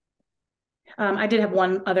 I did have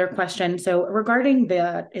one other question. So regarding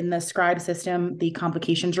in the scribe system, the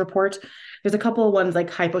complications report, there's a couple of ones like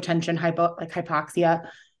hypotension, hypoxia.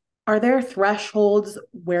 Are there thresholds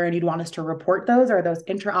where you'd want us to report those? Or are those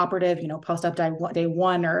intraoperative, post-op day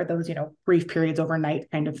 1, or are those, brief periods overnight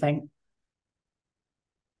kind of thing?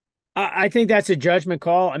 I think that's a judgment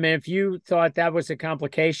call. I mean, if you thought that was a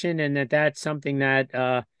complication and that's something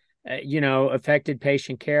that affected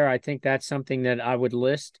patient care, I think that's something that I would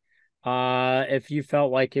list. If you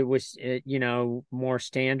felt like it was more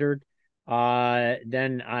standard,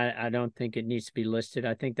 then I don't think it needs to be listed.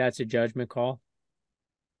 I think that's a judgment call.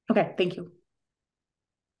 Okay, thank you.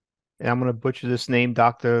 And I'm going to butcher this name,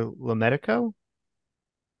 Dr. Lemetico.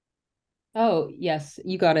 Oh, yes,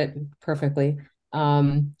 you got it perfectly.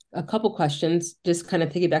 A couple questions, just kind of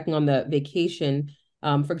piggybacking on the vacation.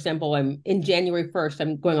 For example, I'm in January 1st,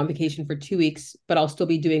 I'm going on vacation for 2 weeks, but I'll still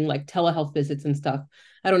be doing like telehealth visits and stuff.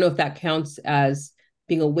 I don't know if that counts as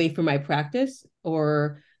being away from my practice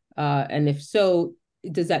and if so,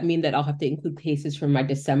 does that mean that I'll have to include cases from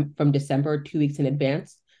December 2 weeks in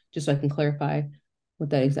advance, just so I can clarify what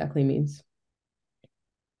that exactly means?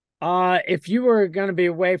 If you were going to be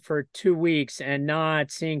away for 2 weeks and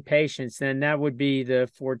not seeing patients, then that would be the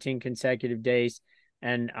 14 consecutive days.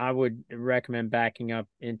 And I would recommend backing up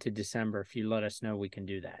into December. If you let us know, we can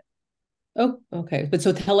do that. Oh, okay. But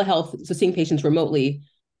so telehealth, so seeing patients remotely,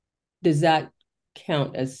 does that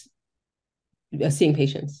count as seeing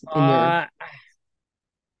patients in your?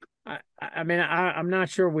 I mean, I'm not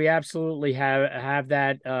sure we absolutely have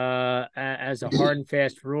that as a hard and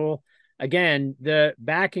fast rule. Again, the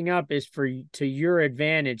backing up is to your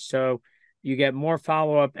advantage, so you get more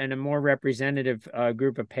follow up and a more representative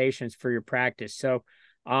group of patients for your practice. So,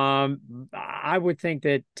 I would think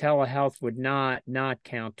that telehealth would not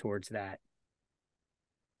count towards that.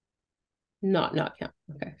 Not count.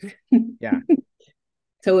 Okay. Yeah.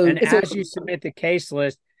 So as you submit the case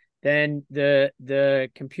list, then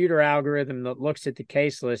the computer algorithm that looks at the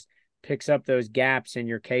case list picks up those gaps in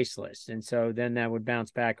your case list, and so then that would bounce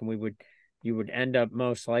back, and you would end up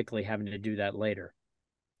most likely having to do that later.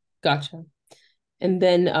 Gotcha. And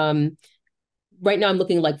then right now I'm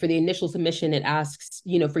looking like for the initial submission, it asks,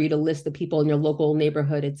 for you to list the people in your local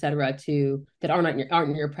neighborhood, et cetera, that aren't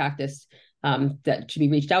in your practice that should be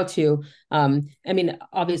reached out to. I mean,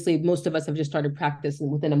 obviously most of us have just started practice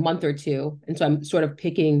within a month or two. And so I'm sort of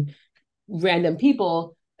picking random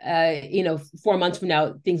people. 4 months from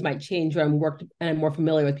now, things might change where I'm more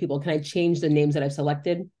familiar with people. Can I change the names that I've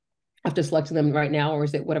selected after selecting them right now? Or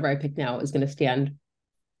is it whatever I pick now is going to stand?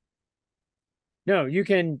 No, you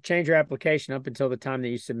can change your application up until the time that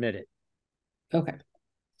you submit it. Okay.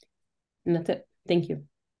 And that's it. Thank you.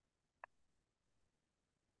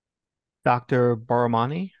 Dr.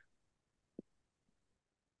 Baramani.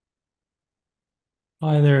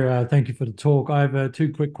 Hi there. Thank you for the talk. I have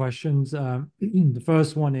two quick questions. The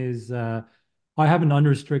first one is I have an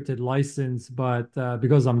unrestricted license, but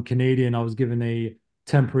because I'm Canadian, I was given a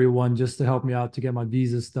temporary one just to help me out to get my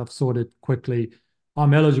visa stuff sorted quickly.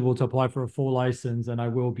 I'm eligible to apply for a full license, and I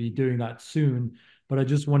will be doing that soon. But I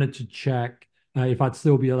just wanted to check if I'd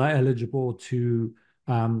still be eligible to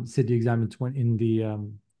sit the exam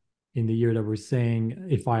in the year that we're saying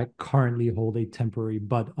if I currently hold a temporary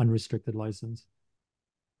but unrestricted license.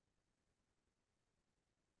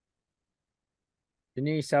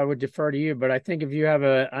 Denise, I would defer to you, but I think if you have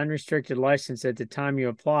an unrestricted license at the time you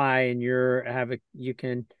apply and you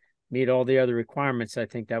can meet all the other requirements, I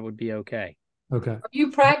think that would be okay. Okay. Are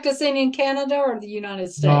you practicing in Canada or the United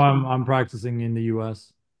States? No, I'm practicing in the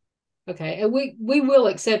US. Okay, and we will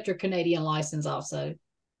accept your Canadian license also.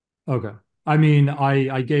 Okay. I mean,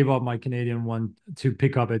 I gave up my Canadian one to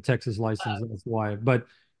pick up a Texas license. That's why. But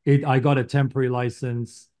I got a temporary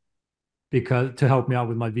license because to help me out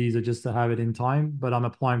with my visa just to have it in time. But I'm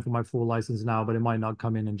applying for my full license now, but it might not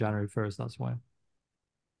come in January 1st. That's why.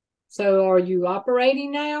 So are you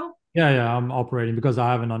operating now? Yeah, I'm operating because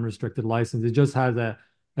I have an unrestricted license. It just has a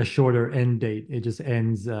shorter end date. It just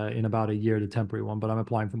ends in about a year, the temporary one, but I'm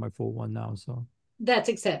applying for my full one now. So That's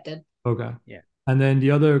accepted. okay. Yeah. And then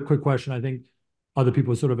the other quick question, I think other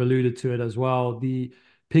people sort of alluded to it as well. The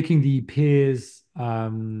picking the peers,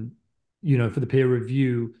 for the peer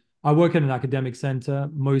review. I work at an academic center.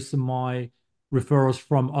 Most of my referrals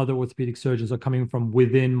from other orthopedic surgeons are coming from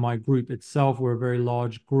within my group itself. We're a very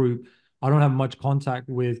large group. I don't have much contact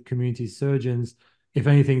with community surgeons. If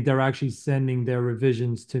anything, they're actually sending their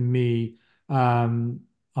revisions to me. I'm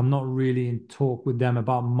not really in talk with them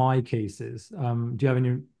about my cases. Do you have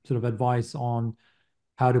any sort of advice on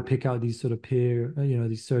how to pick out these sort of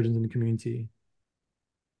these surgeons in the community?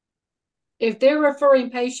 If they're referring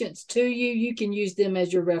patients to you, you can use them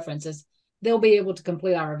as your references. They'll be able to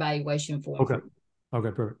complete our evaluation form. Okay. Okay,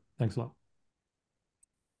 perfect. Thanks a lot.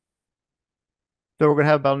 So we're going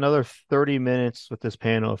to have about another 30 minutes with this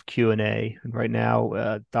panel of Q&A. And right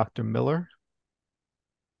now, Dr. Miller.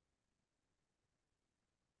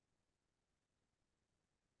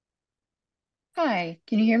 Hi,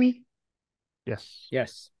 can you hear me? Yes.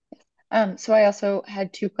 Yes. So I also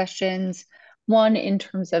had two questions. One, in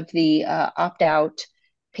terms of the opt-out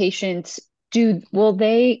patients, will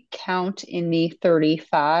they count in the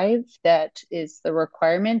 35 that is the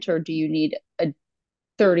requirement, or do you need a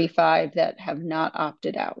 35 that have not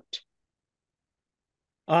opted out?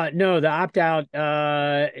 No, the opt-out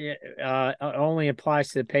only applies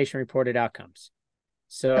to the patient-reported outcomes.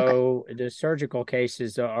 So the surgical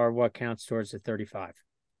cases are what counts towards the 35.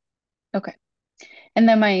 Okay. And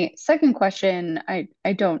then my second question, I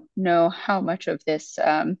don't know how much of this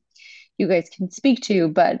you guys can speak to,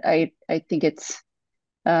 but I think it's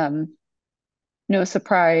no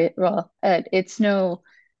surprise. Well, it's no,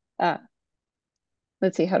 uh,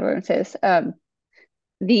 let's see, how do I want to say this?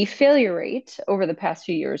 The failure rate over the past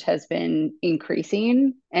few years has been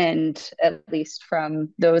increasing. And at least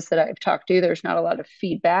from those that I've talked to, there's not a lot of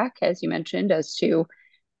feedback, as you mentioned, as to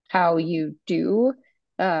how you do.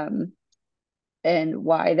 And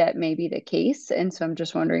why that may be the case. And so I'm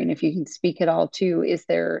just wondering if you can speak at all to,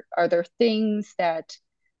 are there things that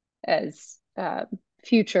as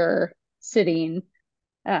future sitting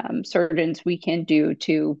surgeons we can do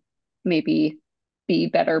to maybe be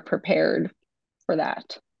better prepared for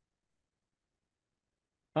that?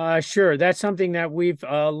 Sure. That's something that we've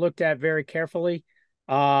looked at very carefully.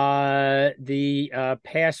 The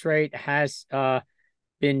pass rate has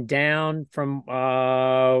been down from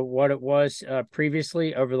what it was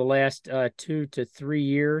previously over the last 2 to 3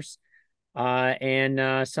 years,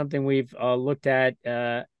 and something we've looked at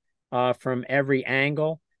from every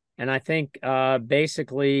angle. And I think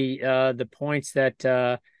basically the points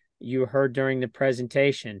that you heard during the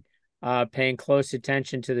presentation, paying close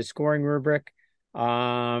attention to the scoring rubric,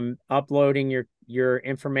 uploading your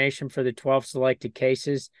information for the 12 selected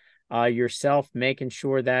cases, yourself making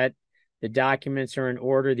sure that the documents are in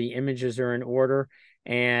order, the images are in order,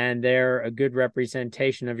 and they're a good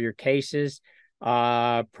representation of your cases.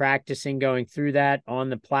 Practicing going through that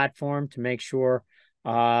on the platform to make sure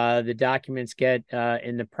the documents get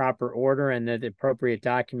in the proper order and that the appropriate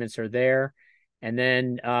documents are there. And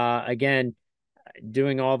then again,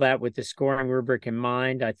 doing all that with the scoring rubric in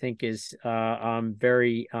mind, I think is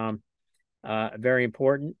very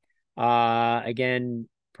important. Again,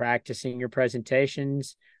 practicing your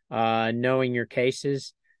presentations, knowing your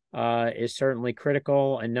cases is certainly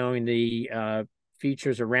critical, and knowing the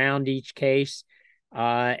features around each case.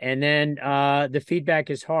 And then the feedback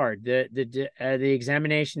is hard. The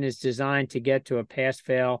examination is designed to get to a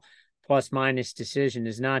pass-fail plus-minus decision,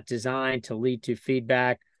 is not designed to lead to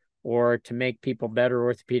feedback or to make people better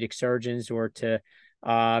orthopedic surgeons or to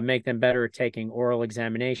make them better at taking oral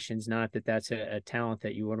examinations. Not that that's a talent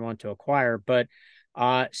that you would want to acquire, but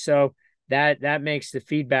so that makes the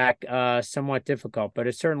feedback somewhat difficult. But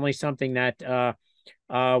it's certainly something that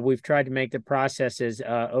we've tried to make the process as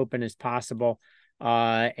open as possible.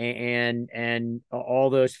 And all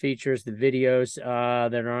those features, the videos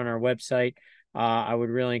that are on our website, I would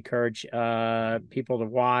really encourage people to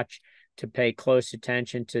watch, to pay close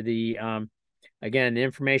attention to the again, the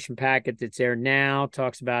information packet that's there now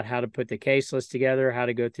talks about how to put the case list together, how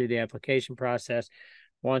to go through the application process.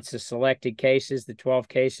 Once the selected cases, the 12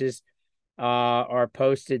 cases are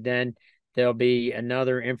posted, then there'll be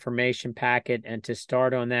another information packet, and to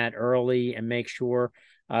start on that early and make sure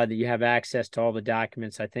that you have access to all the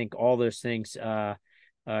documents. I think all those things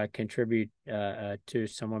contribute to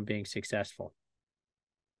someone being successful.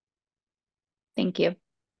 Thank you.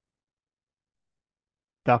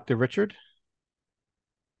 Dr. Richard?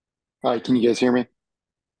 Hi, can you guys hear me?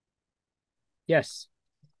 Yes.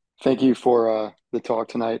 Thank you for the talk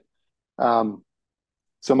tonight.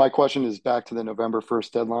 So my question is back to the November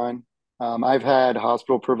 1st deadline. I've had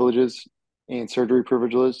hospital privileges and surgery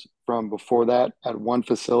privileges from before that at one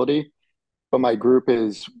facility, but my group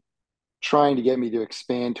is trying to get me to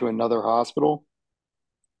expand to another hospital.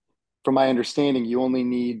 From my understanding, you only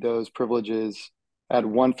need those privileges at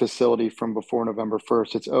one facility from before November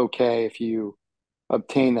 1st. It's okay if you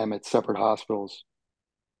obtain them at separate hospitals.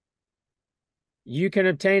 You can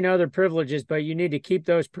obtain other privileges, but you need to keep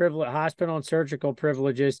those hospital and surgical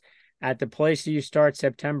privileges at the place that you start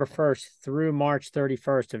September 1st through March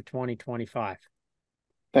 31st of 2025.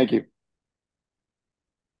 Thank you.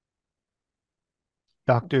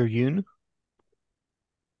 Dr. Yoon?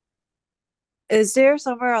 Is there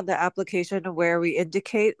somewhere on the application where we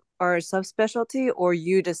indicate our subspecialty, or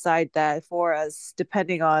you decide that for us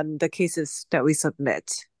depending on the cases that we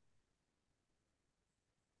submit?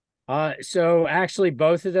 So actually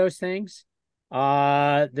both of those things.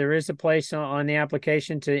 There is a place on the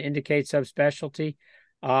application to indicate subspecialty.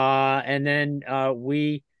 And then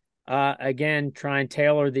we again, try and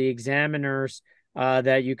tailor the examiners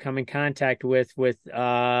that you come in contact with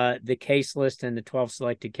the case list and the 12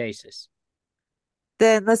 selected cases.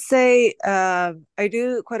 Then let's say I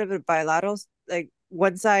do quite a bit of bilaterals, like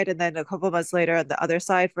one side and then a couple of months later on the other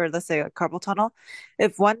side for, let's say, a carpal tunnel.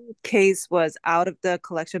 If one case was out of the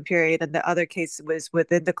collection period and the other case was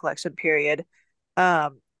within the collection period,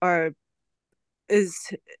 or is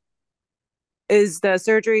the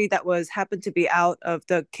surgery that was happened to be out of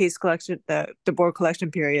the case collection, the board collection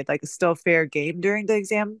period, like still fair game during the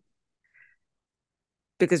exam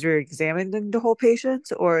because we're examining the whole patient,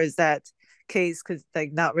 or is that case because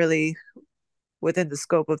like not really within the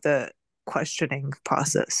scope of the questioning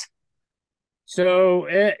process? So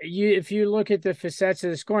if you look at the facets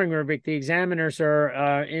of the scoring rubric, the examiners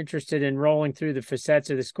are interested in rolling through the facets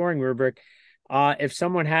of the scoring rubric. If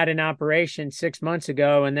someone had an operation 6 months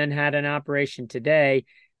ago and then had an operation today,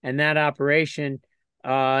 and that operation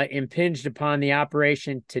impinged upon the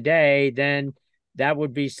operation today, then that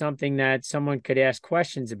would be something that someone could ask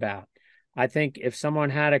questions about. I think if someone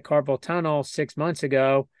had a carpal tunnel 6 months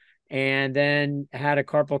ago and then had a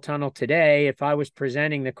carpal tunnel today, if I was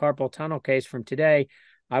presenting the carpal tunnel case from today,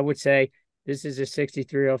 I would say, this is a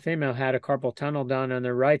 63-year-old female, had a carpal tunnel done on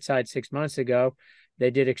their right side 6 months ago.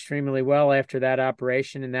 They did extremely well after that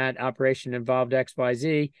operation, and that operation involved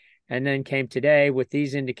XYZ, and then came today with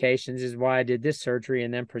these indications is why I did this surgery,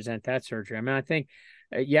 and then present that surgery. I mean, I think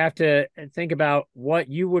you have to think about what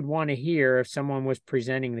you would want to hear if someone was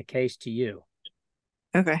presenting the case to you.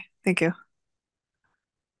 Okay, thank you.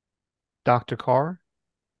 Dr. Carr?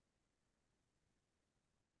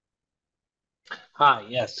 Hi,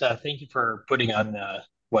 yes, thank you for putting on the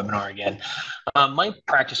webinar again. My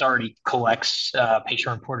practice already collects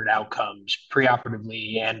patient-reported outcomes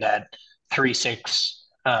preoperatively and at 3, 6,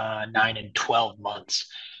 9, and 12 months.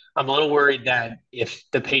 I'm a little worried that if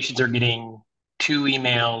the patients are getting 2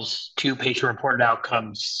 emails, 2 patient-reported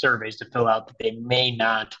outcomes surveys to fill out, that they may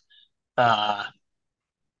not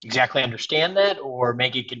exactly understand that or may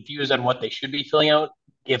get confused on what they should be filling out.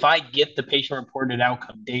 If I get the patient-reported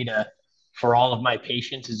outcome data for all of my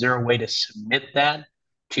patients, is there a way to submit that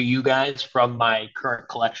to you guys from my current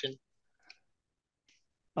collection?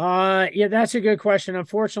 Yeah, that's a good question.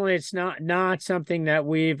 Unfortunately, it's not something that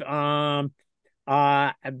we've been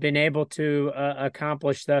able to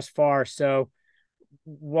accomplish thus far. So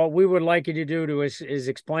what we would like you to do is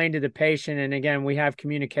explain to the patient, and again, we have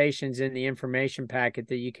communications in the information packet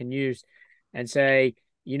that you can use, and say,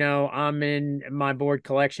 I'm in my board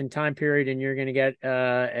collection time period, and you're going to get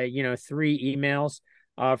 3 emails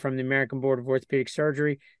from the American Board of Orthopedic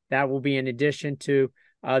Surgery. That will be in addition to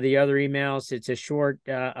the other emails. It's a short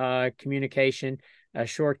communication, a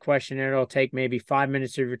short questionnaire. It'll take maybe 5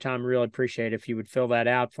 minutes of your time. Really appreciate it if you would fill that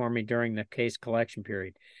out for me during the case collection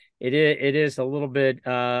period. It is a little bit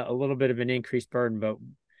of an increased burden, but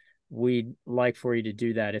we'd like for you to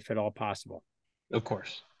do that if at all possible. Of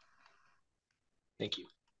course. Thank you.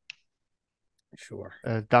 Sure.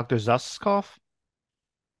 Dr. Zuskov?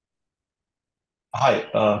 Hi,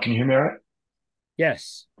 can you hear me all right?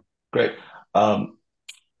 Yes. Great. A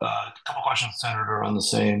couple questions centered around the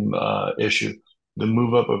same issue. The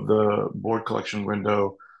move up of the board collection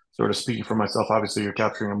window, sort of speaking for myself, obviously you're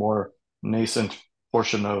capturing a more nascent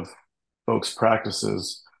portion of folks'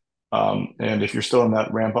 practices. And if you're still in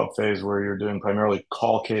that ramp up phase where you're doing primarily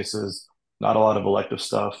call cases, not a lot of elective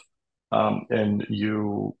stuff, and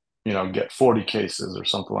you get 40 cases or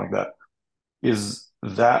something like that, is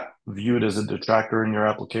that viewed as a detractor in your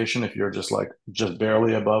application if you're just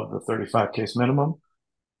barely above the 35 case minimum?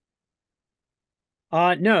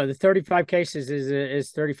 No, the 35 cases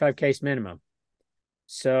is 35 case minimum.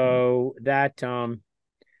 So that's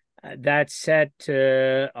set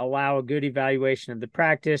to allow a good evaluation of the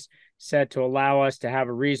practice, set to allow us to have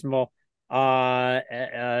a reasonable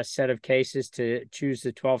set of cases to choose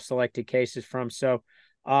the 12 selected cases from. So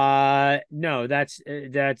no, that's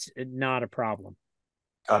not a problem.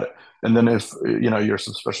 Got it. And then if your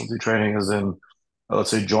subspecialty training is in,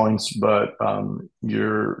 let's say, joints, but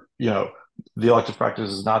the elective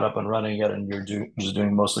practice is not up and running yet, and you're just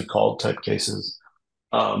doing mostly call type cases,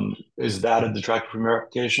 is that a detractor from your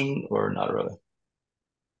application or not really?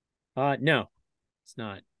 No, it's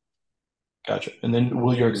not. Gotcha. And then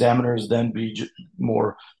will your examiners then be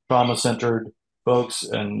more trauma-centered folks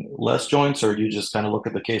and less joints, or do you just kind of look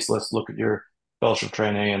at the case list, look at your fellowship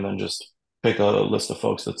training, and then just pick a list of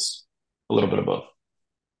folks that's a little bit above?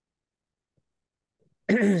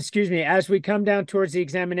 Excuse me, as we come down towards the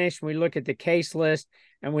examination, we look at the case list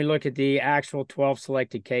and we look at the actual 12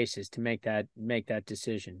 selected cases to make that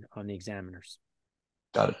decision on the examiners.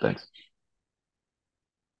 Got it. Thanks.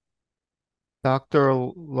 Dr.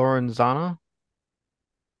 Lorenzana?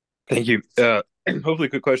 Thank you. Hopefully, a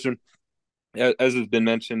quick question. As has been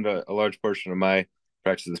mentioned, a large portion of my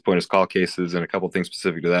practice at this point is call cases, and a couple of things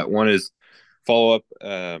specific to that. One is follow up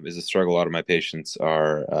is a struggle. A lot of my patients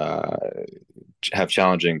are have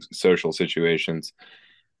challenging social situations,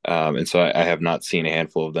 and so I have not seen a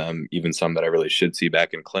handful of them, even some that I really should see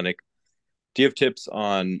back in clinic. Do you have tips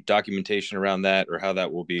on documentation around that, or how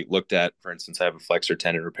that will be looked at? For instance, I have a flexor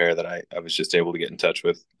tendon repair that I was just able to get in touch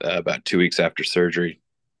with about 2 weeks after surgery.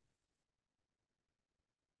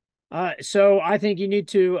 So I think you need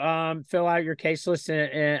to fill out your case list in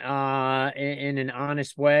an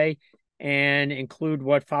honest way and include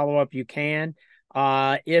what follow-up you can.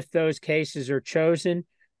 If those cases are chosen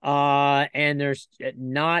and there's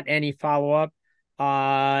not any follow-up,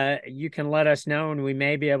 you can let us know and we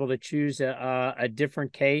may be able to choose a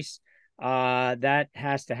different case. That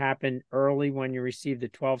has to happen early when you receive the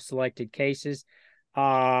 12 selected cases.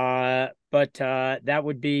 But that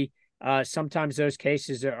would be sometimes those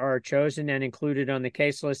cases are chosen and included on the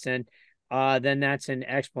case list, and then that's an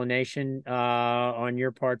explanation on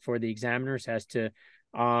your part for the examiners as to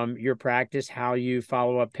your practice, how you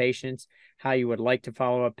follow up patients, how you would like to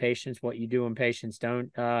follow up patients, what you do when patients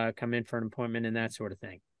don't come in for an appointment, and that sort of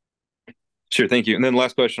thing. Sure, thank you. And then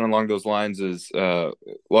last question along those lines is a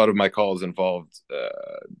lot of my calls involved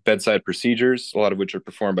bedside procedures, a lot of which are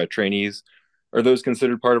performed by trainees. Are those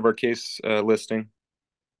considered part of our case listing?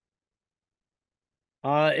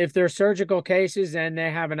 If they're surgical cases and they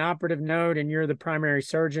have an operative note and you're the primary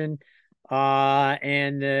surgeon,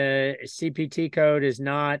 and the CPT code is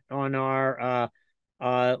not on our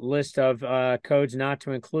list of codes not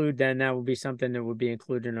to include, then that would be something that would be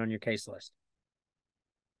included on your case list.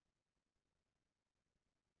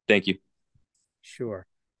 Thank you. Sure.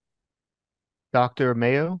 Dr.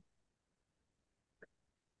 Mayo?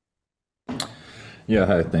 Yeah,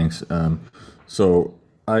 hi, thanks. So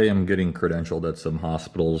I am getting credentialed at some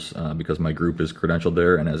hospitals because my group is credentialed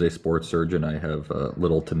there, and as a sports surgeon, I have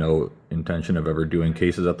little to no intention of ever doing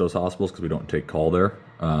cases at those hospitals because we don't take call there.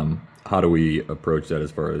 How do we approach that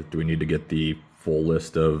as far as, do we need to get the full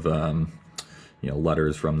list of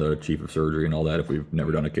letters from the chief of surgery and all that if we've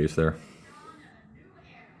never done a case there?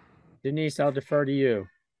 Denise, I'll defer to you.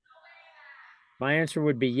 My answer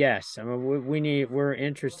would be yes. I mean, we're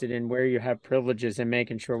interested in where you have privileges and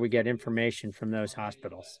making sure we get information from those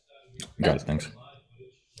hospitals. Got it. Thanks.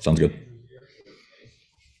 Sounds good.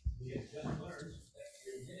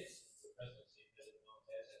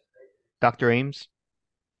 Dr. Ames?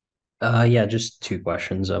 Yeah, just two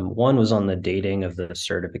questions. One was on the dating of the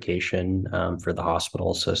certification for the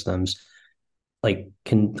hospital systems. Like,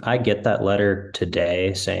 can I get that letter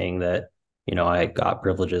today saying that, I got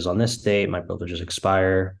privileges on this date, my privileges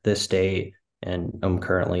expire this date, and I'm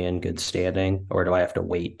currently in good standing, or do I have to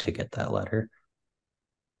wait to get that letter?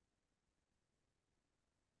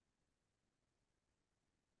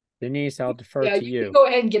 Denise, I'll defer Yeah, to you. can go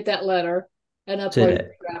ahead and get that letter and upload Today.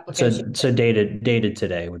 your application. So dated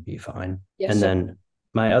today would be fine. Yes, and sir. then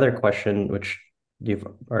my other question, which you've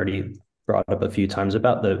already brought up a few times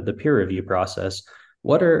about the peer review process,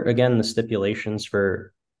 what are, again, the stipulations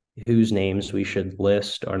for whose names we should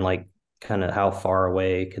list, or like kind of how far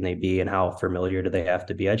away can they be and how familiar do they have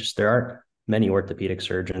to be? There aren't many orthopedic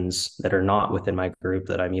surgeons that are not within my group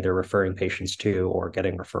that I'm either referring patients to or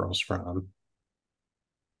getting referrals from.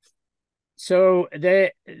 So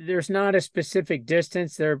there's not a specific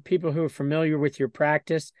distance. There are people who are familiar with your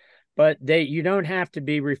practice, but you don't have to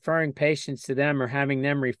be referring patients to them or having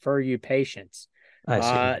them refer you patients.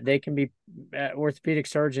 I see. They can be orthopedic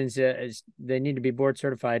surgeons. They need to be board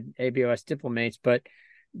certified ABOS diplomates, but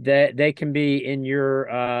they can be in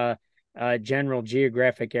your general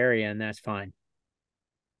geographic area, and that's fine.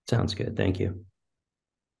 Sounds good. Thank you.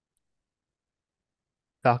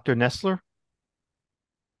 Dr. Nestler?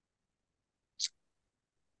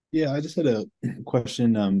 Yeah, I just had a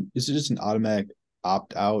question. Is it just an automatic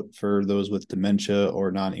opt-out for those with dementia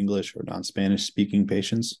or non-English or non-Spanish speaking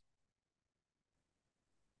patients?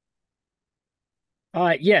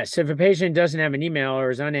 Yes, if a patient doesn't have an email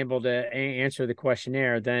or is unable to answer the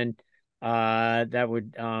questionnaire, then that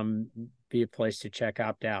would be a place to check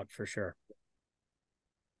opt-out for sure.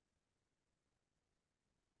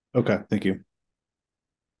 Okay, thank you.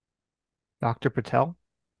 Dr. Patel?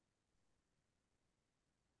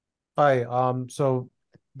 Hi. So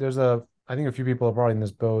there's I think a few people are probably in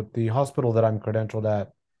this boat. The hospital that I'm credentialed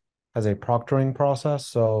at has a proctoring process.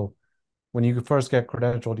 So when you first get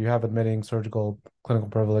credentialed, you have admitting surgical clinical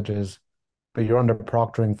privileges, but you're under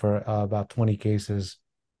proctoring for about 20 cases.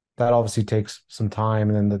 That obviously takes some time,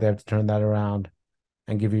 and then they have to turn that around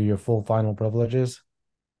and give you your full final privileges.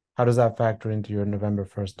 How does that factor into your November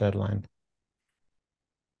 1st deadline?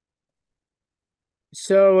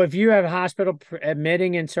 So if you have hospital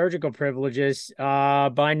admitting and surgical privileges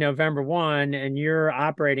by November 1 and you're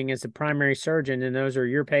operating as the primary surgeon and those are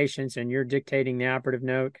your patients and you're dictating the operative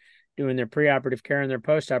note, doing their preoperative care and their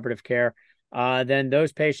postoperative care, then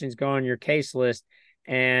those patients go on your case list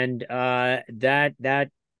and that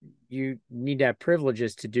you need to have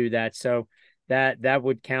privileges to do that. So that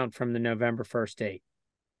would count from the November 1st date.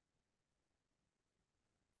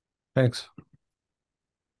 Thanks.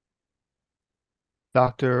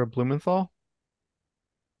 Dr. Blumenthal?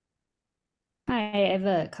 Hi, I have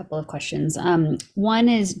a couple of questions. One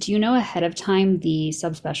is, do you know ahead of time the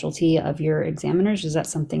subspecialty of your examiners? Is that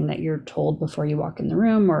something that you're told before you walk in the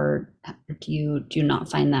room, or do you not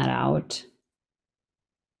find that out?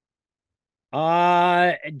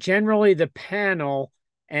 Generally the panel,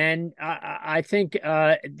 and I think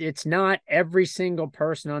it's not every single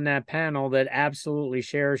person on that panel that absolutely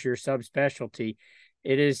shares your subspecialty.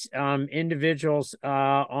 It is individuals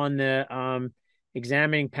on the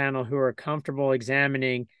examining panel who are comfortable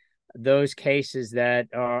examining those cases that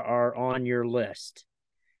are on your list.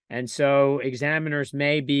 And so examiners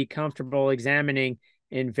may be comfortable examining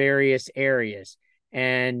in various areas,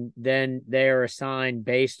 and then they are assigned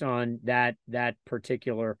based on that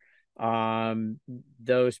particular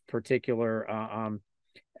those particular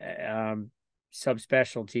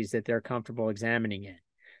subspecialties that they're comfortable examining in.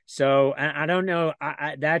 So I don't know.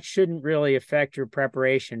 That shouldn't really affect your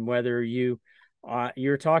preparation, whether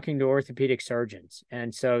you're talking to orthopedic surgeons,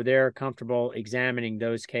 and so they're comfortable examining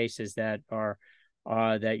those cases that are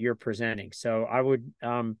that you're presenting. So I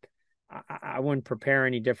wouldn't prepare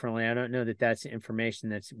any differently. I don't know that that's information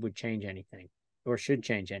that would change anything or should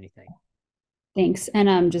change anything. Thanks.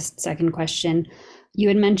 And just second question, you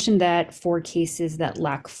had mentioned that for cases that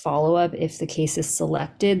lack follow-up, if the case is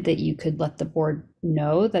selected, that you could let the board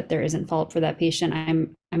know that there isn't follow-up for that patient.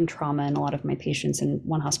 I'm trauma, and a lot of my patients in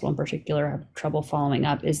one hospital in particular have trouble following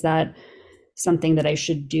up. Is that something that I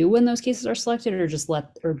should do when those cases are selected, or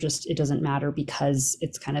just it doesn't matter because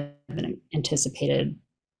it's kind of an anticipated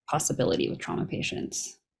possibility with trauma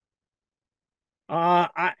patients?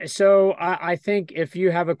 I think if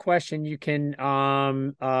you have a question, you can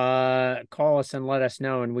call us and let us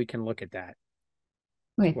know, and we can look at that.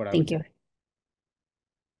 Okay, thank you.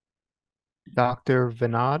 Dr.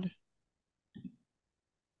 Vinod?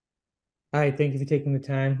 Hi, thank you for taking the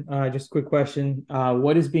time. Just a quick question.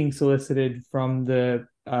 What is being solicited from the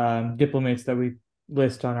diplomats that we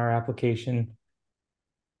list on our application?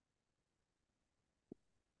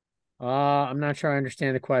 I'm not sure I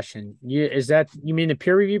understand the question. You mean the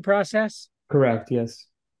peer review process? Correct, yes.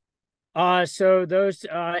 So those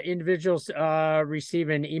individuals receive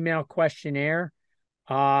an email questionnaire.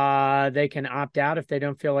 They can opt out if they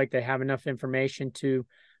don't feel like they have enough information to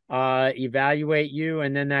evaluate you,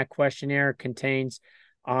 and then that questionnaire contains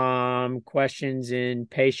questions in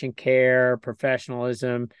patient care,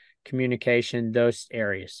 professionalism, communication, those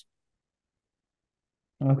areas.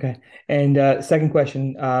 Okay. And second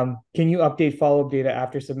question, can you update follow-up data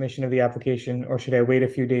after submission of the application, or should I wait a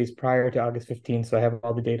few days prior to August 15th so I have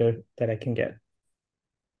all the data that I can get?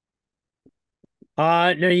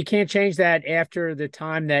 No, you can't change that after the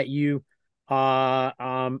time that you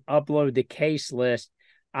upload the case list.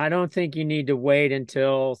 I don't think you need to wait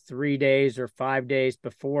until 3 days or 5 days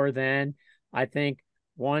before then. I think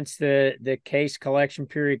once the case collection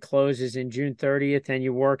period closes in June 30th and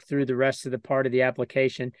you work through the rest of the part of the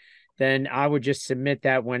application, then I would just submit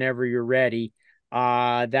that whenever you're ready.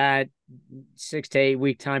 That 6 to 8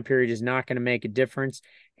 week time period is not going to make a difference.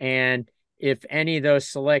 And if any of those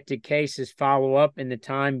selected cases follow up in the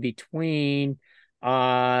time between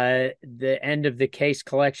the end of the case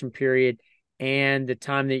collection period and the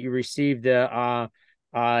time that you receive the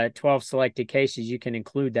 12 selected cases, you can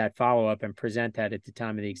include that follow-up and present that at the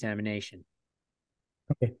time of the examination.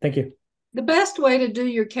 Okay, thank you. The best way to do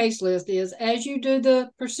your case list is, as you do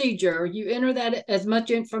the procedure, you enter that as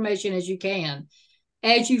much information as you can.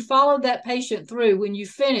 As you follow that patient through, when you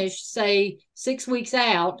finish, say 6 weeks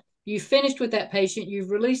out, you finished with that patient,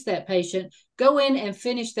 you've released that patient, go in and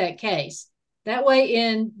finish that case. That way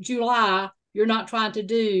in July, you're not trying to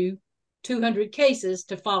do 200 cases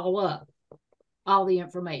to follow up all the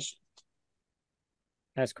information.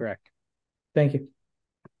 That's correct. Thank you.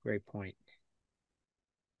 Great point.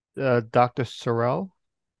 Dr. Sorrell?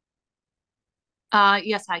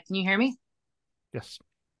 Yes, hi, can you hear me? Yes.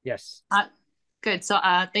 Yes. Good. So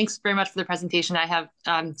thanks very much for the presentation. I have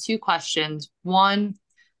two questions. One,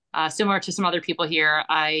 similar to some other people here,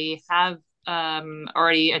 I have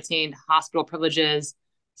already attained hospital privileges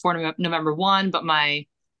before November 1, but my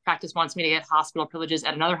practice wants me to get hospital privileges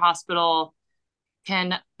at another hospital.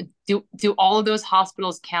 Do all of those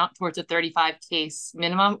hospitals count towards a 35 case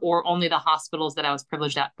minimum, or only the hospitals that I was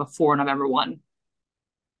privileged at before November 1?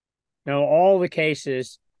 No, all the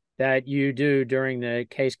cases that you do during the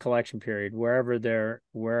case collection period, wherever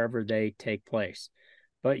they take place.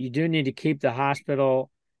 But you do need to keep the hospital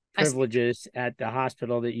privileges at the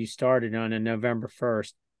hospital that you started on November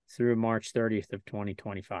 1st through March 30th of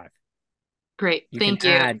 2025. Great. Thank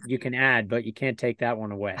you. You can add, but you can't take that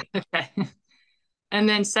one away. Okay. And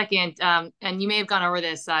then second, and you may have gone over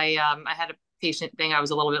this, I had a patient thing. I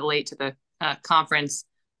was a little bit late to the conference.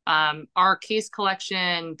 Our case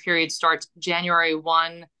collection period starts January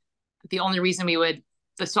 1. The only reason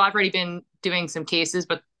so I've already been doing some cases,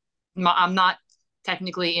 but I'm not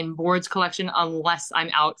technically in boards collection unless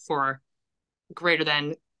I'm out for greater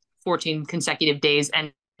than 14 consecutive days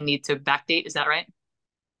and need to backdate. Is that right?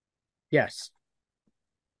 Yes.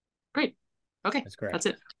 Great. Okay. That's great. That's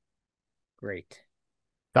it. Great.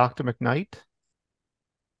 Dr. McKnight?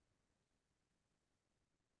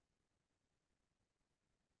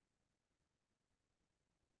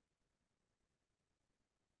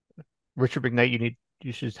 Richard McKnight,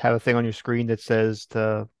 you should have a thing on your screen that says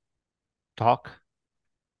to talk.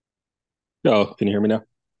 Oh, can you hear me now?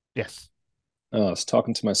 Yes. I was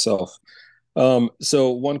talking to myself. So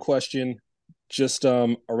one question, just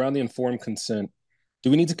around the informed consent, do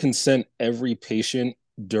we need to consent every patient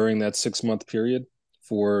during that 6-month period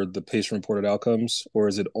for the patient-reported outcomes, or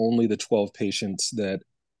is it only the 12 patients that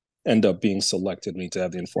end up being selected we need to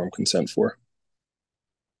have the informed consent for?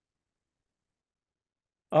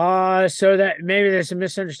 So that maybe there's a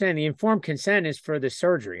misunderstanding. The informed consent is for the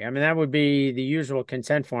surgery. I mean, that would be the usual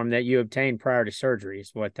consent form that you obtain prior to surgery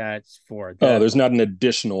is what that's for. There's not an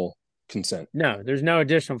additional consent. No, there's no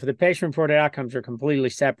additional. For the patient-reported outcomes are completely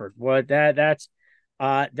separate.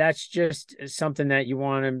 That's just something that you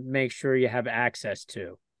want to make sure you have access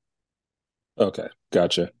to. Okay,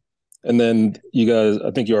 gotcha. And then you guys, I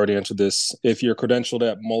think you already answered this. If you're credentialed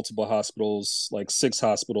at multiple hospitals, like 6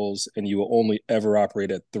 hospitals, and you will only ever operate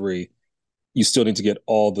at 3, you still need to get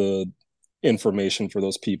all the information for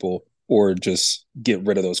those people or just get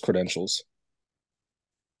rid of those credentials.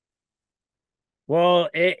 Well,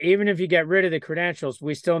 even if you get rid of the credentials,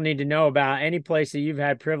 we still need to know about any place that you've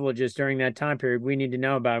had privileges during that time period. We need to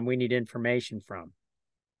know about and we need information from.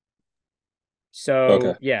 So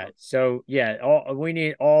Okay. we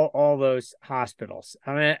need all those hospitals.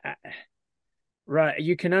 I mean, right?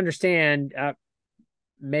 You can understand.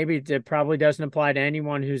 Maybe it probably doesn't apply to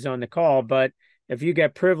anyone who's on the call, but if you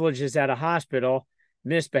get privileges at a hospital,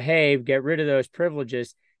 misbehave, get rid of those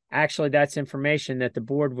privileges. Actually, that's information that the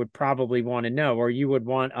board would probably want to know, or you would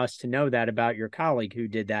want us to know that about your colleague who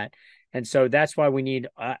did that. And so that's why we need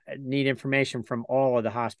information from all of the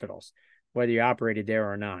hospitals, whether you operated there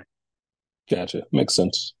or not. Gotcha. Makes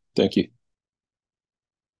sense. Thank you.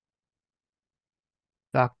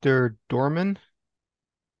 Dr. Dorman?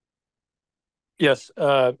 Yes,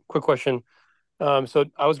 quick question. So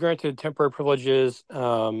I was granted temporary privileges at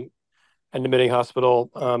an admitting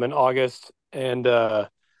hospital in August, and that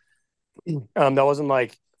wasn't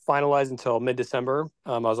like finalized until mid-December.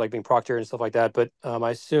 I was like being proctored and stuff like that, but I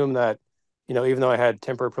assume that, even though I had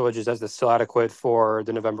temporary privileges, that's still adequate for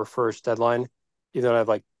the November 1st deadline, even though I have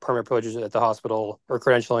like permanent privileges at the hospital or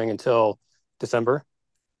credentialing until December.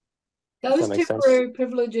 Those temporary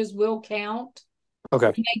privileges will count.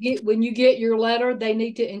 Okay. When you get your letter, they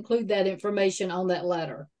need to include that information on that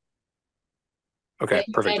letter. Okay,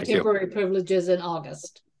 perfect. Thank temporary privileges in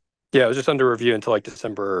August. Yeah, it was just under review until like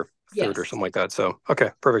December 3rd or something like that. So,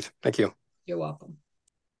 okay, perfect. Thank you. You're welcome.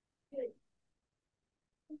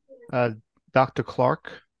 Dr.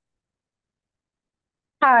 Clark?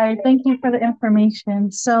 Hi, thank you for the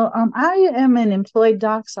information. So I am an employed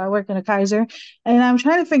doc, so I work in a Kaiser, and I'm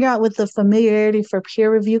trying to figure out with the familiarity for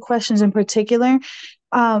peer review questions in particular.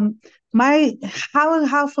 How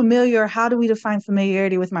familiar, how do we define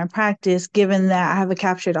familiarity with my practice, given that I have a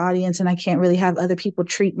captured audience and I can't really have other people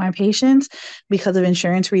treat my patients because of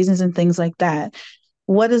insurance reasons and things like that?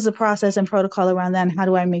 What is the process and protocol around that, and how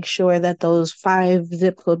do I make sure that those 5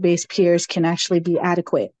 zip code-based peers can actually be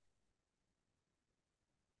adequate?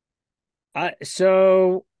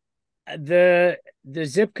 So the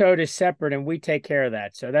zip code is separate and we take care of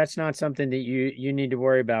that. So that's not something that you need to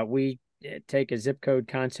worry about. We take a zip code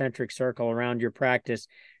concentric circle around your practice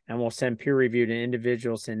and we'll send peer review to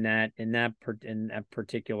individuals in that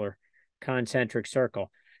particular concentric circle.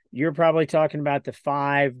 You're probably talking about the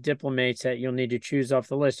 5 diplomates that you'll need to choose off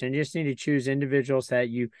the list, and you just need to choose individuals that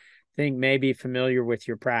you think may be familiar with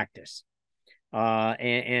your practice.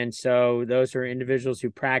 And so those are individuals who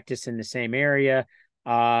practice in the same area,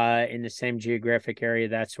 in the same geographic area,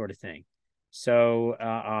 that sort of thing. So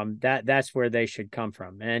that's where they should come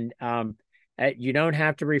from. And you don't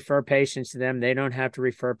have to refer patients to them. They don't have to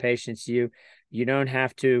refer patients to you. You don't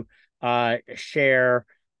have to share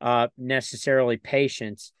necessarily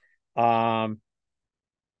patients. And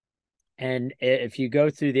if you go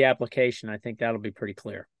through the application, I think that'll be pretty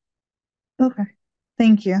clear. Okay.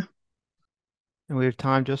 Thank you. And we have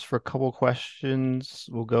time just for a couple questions.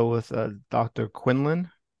 We'll go with Dr.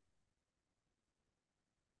 Quinlan.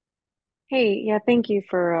 Hey, yeah, thank you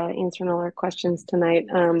for answering all our questions tonight.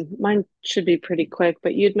 Mine should be pretty quick,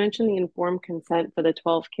 but you'd mentioned the informed consent for the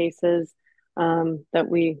 12 cases that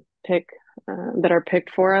we pick, that are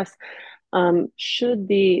picked for us. Should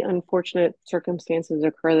the unfortunate circumstances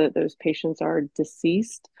occur that those patients are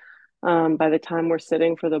deceased by the time we're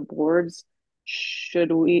sitting for the boards,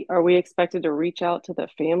 are we expected to reach out to the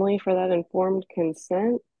family for that informed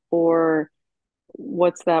consent, or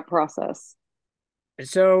what's that process?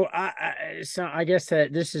 So I guess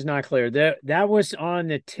that this is not clear. That was on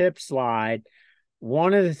the tip slide.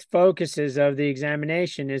 One of the focuses of the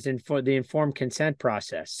examination is for the informed consent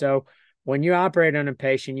process. So when you operate on a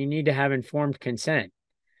patient, you need to have informed consent.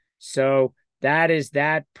 So that is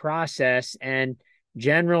that process. And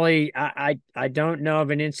generally, I don't know of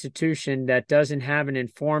an institution that doesn't have an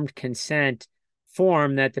informed consent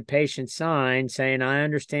form that the patient signs saying, I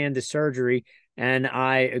understand the surgery and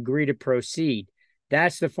I agree to proceed.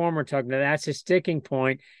 That's the form we're talking about. That's a sticking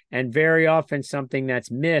point, and very often something that's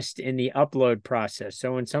missed in the upload process.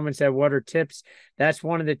 So when someone said, what are tips? That's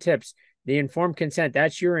one of the tips. The informed consent,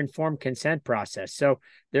 that's your informed consent process. So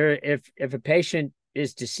if a patient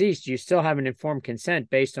is deceased, you still have an informed consent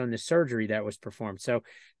based on the surgery that was performed. So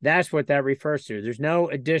that's what that refers to. There's no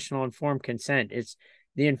additional informed consent. It's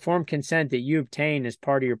the informed consent that you obtain as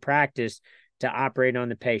part of your practice to operate on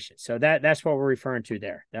the patient. So that's what we're referring to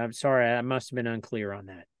there. I'm sorry, I must have been unclear on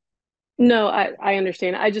that. No, I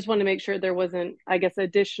understand. I just want to make sure there wasn't, I guess,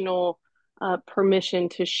 additional permission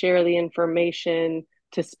to share the information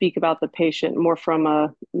to speak about the patient more from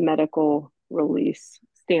a medical release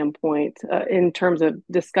standpoint in terms of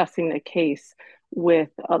discussing the case with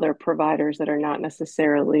other providers that are not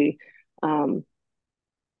necessarily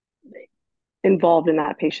involved in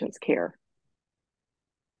that patient's care.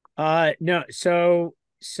 No. So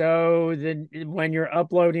when you're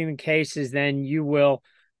uploading the cases, then you will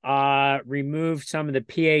remove some of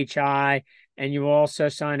the PHI, and you will also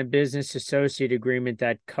sign a business associate agreement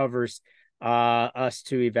that covers us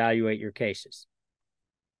to evaluate your cases.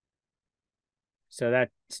 So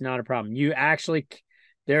that's not a problem. You actually,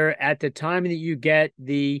 there at the time that you get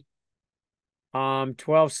the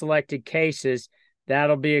 12 selected cases,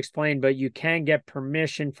 that'll be explained, but you can get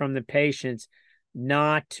permission from the patients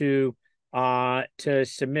not to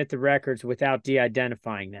submit the records without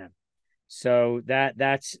de-identifying them. So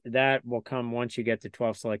that will come once you get the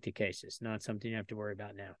 12 selected cases. Not something you have to worry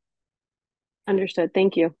about now. Understood.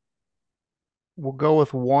 Thank you. We'll go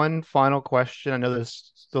with one final question. I know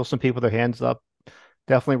there's still some people with their hands up.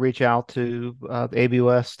 Definitely reach out to the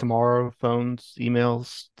ABOS tomorrow, phones,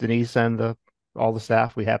 emails, Denise and all the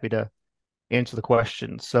staff. We're happy to answer the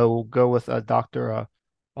question. So we'll go with Dr.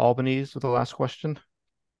 Albanese with the last question.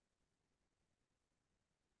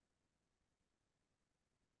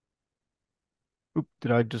 Oop,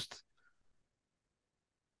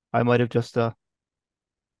 I might have just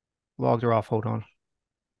logged her off. Hold on.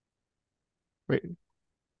 Wait.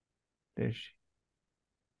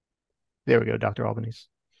 There we go, Dr. Albanese.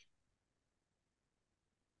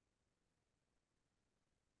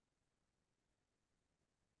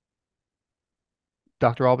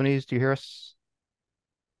 Dr. Albanese, do you hear us?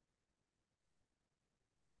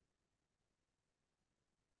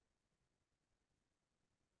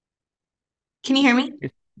 Can you hear me?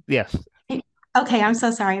 Yes. Okay, I'm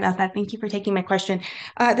so sorry about that. Thank you for taking my question.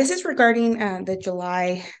 This is regarding the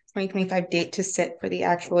July 2025 date to sit for the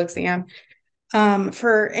actual exam.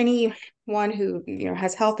 For anyone who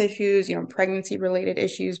has health issues, pregnancy related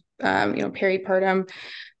issues, peripartum,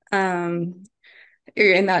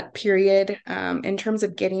 in that period, in terms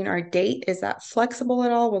of getting our date, is that flexible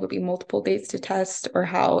at all? Will there be multiple dates to test, or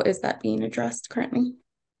how is that being addressed currently?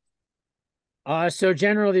 So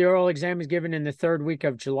generally, the oral exam is given in the third week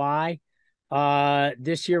of July.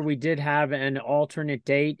 This year we did have an alternate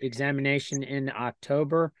date examination in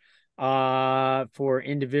October for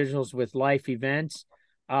individuals with life events.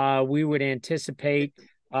 We would anticipate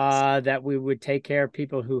that we would take care of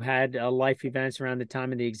people who had life events around the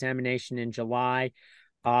time of the examination in July,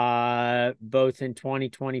 both in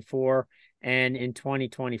 2024 and in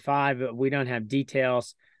 2025. We don't have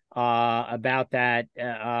details about that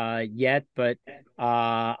yet, but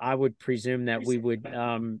I would presume that we would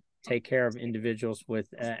take care of individuals with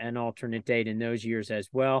an alternate date in those years as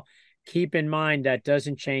well. Keep in mind that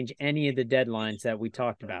doesn't change any of the deadlines that we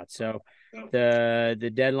talked about. So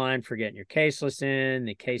the deadline for getting your case list in,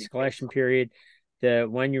 the case collection period,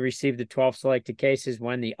 when you receive the 12 selected cases,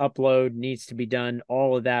 when the upload needs to be done,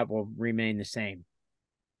 all of that will remain the same.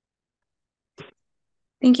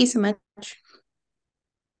 Thank you so much.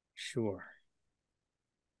 Sure.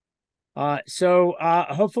 So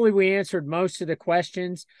hopefully we answered most of the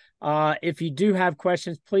questions. If you do have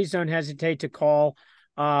questions, please don't hesitate to call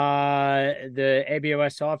the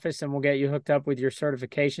ABOS office, and we'll get you hooked up with your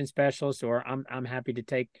certification specialist, or I'm happy to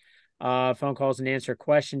take phone calls and answer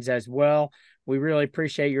questions as well. We really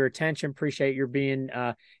appreciate your attention, appreciate your being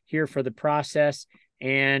here for the process.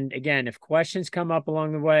 And again, if questions come up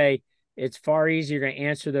along the way, it's far easier to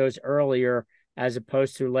answer those earlier as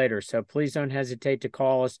opposed to later. So please don't hesitate to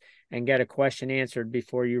call us and get a question answered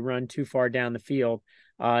before you run too far down the field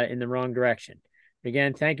in the wrong direction.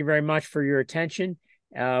 Again, thank you very much for your attention.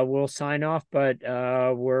 We'll sign off, but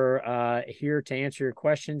we're here to answer your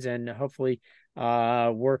questions and hopefully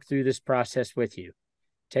work through this process with you.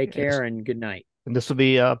 Take care and good night. And this will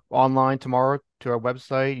be online tomorrow to our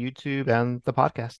website, YouTube, and the podcast.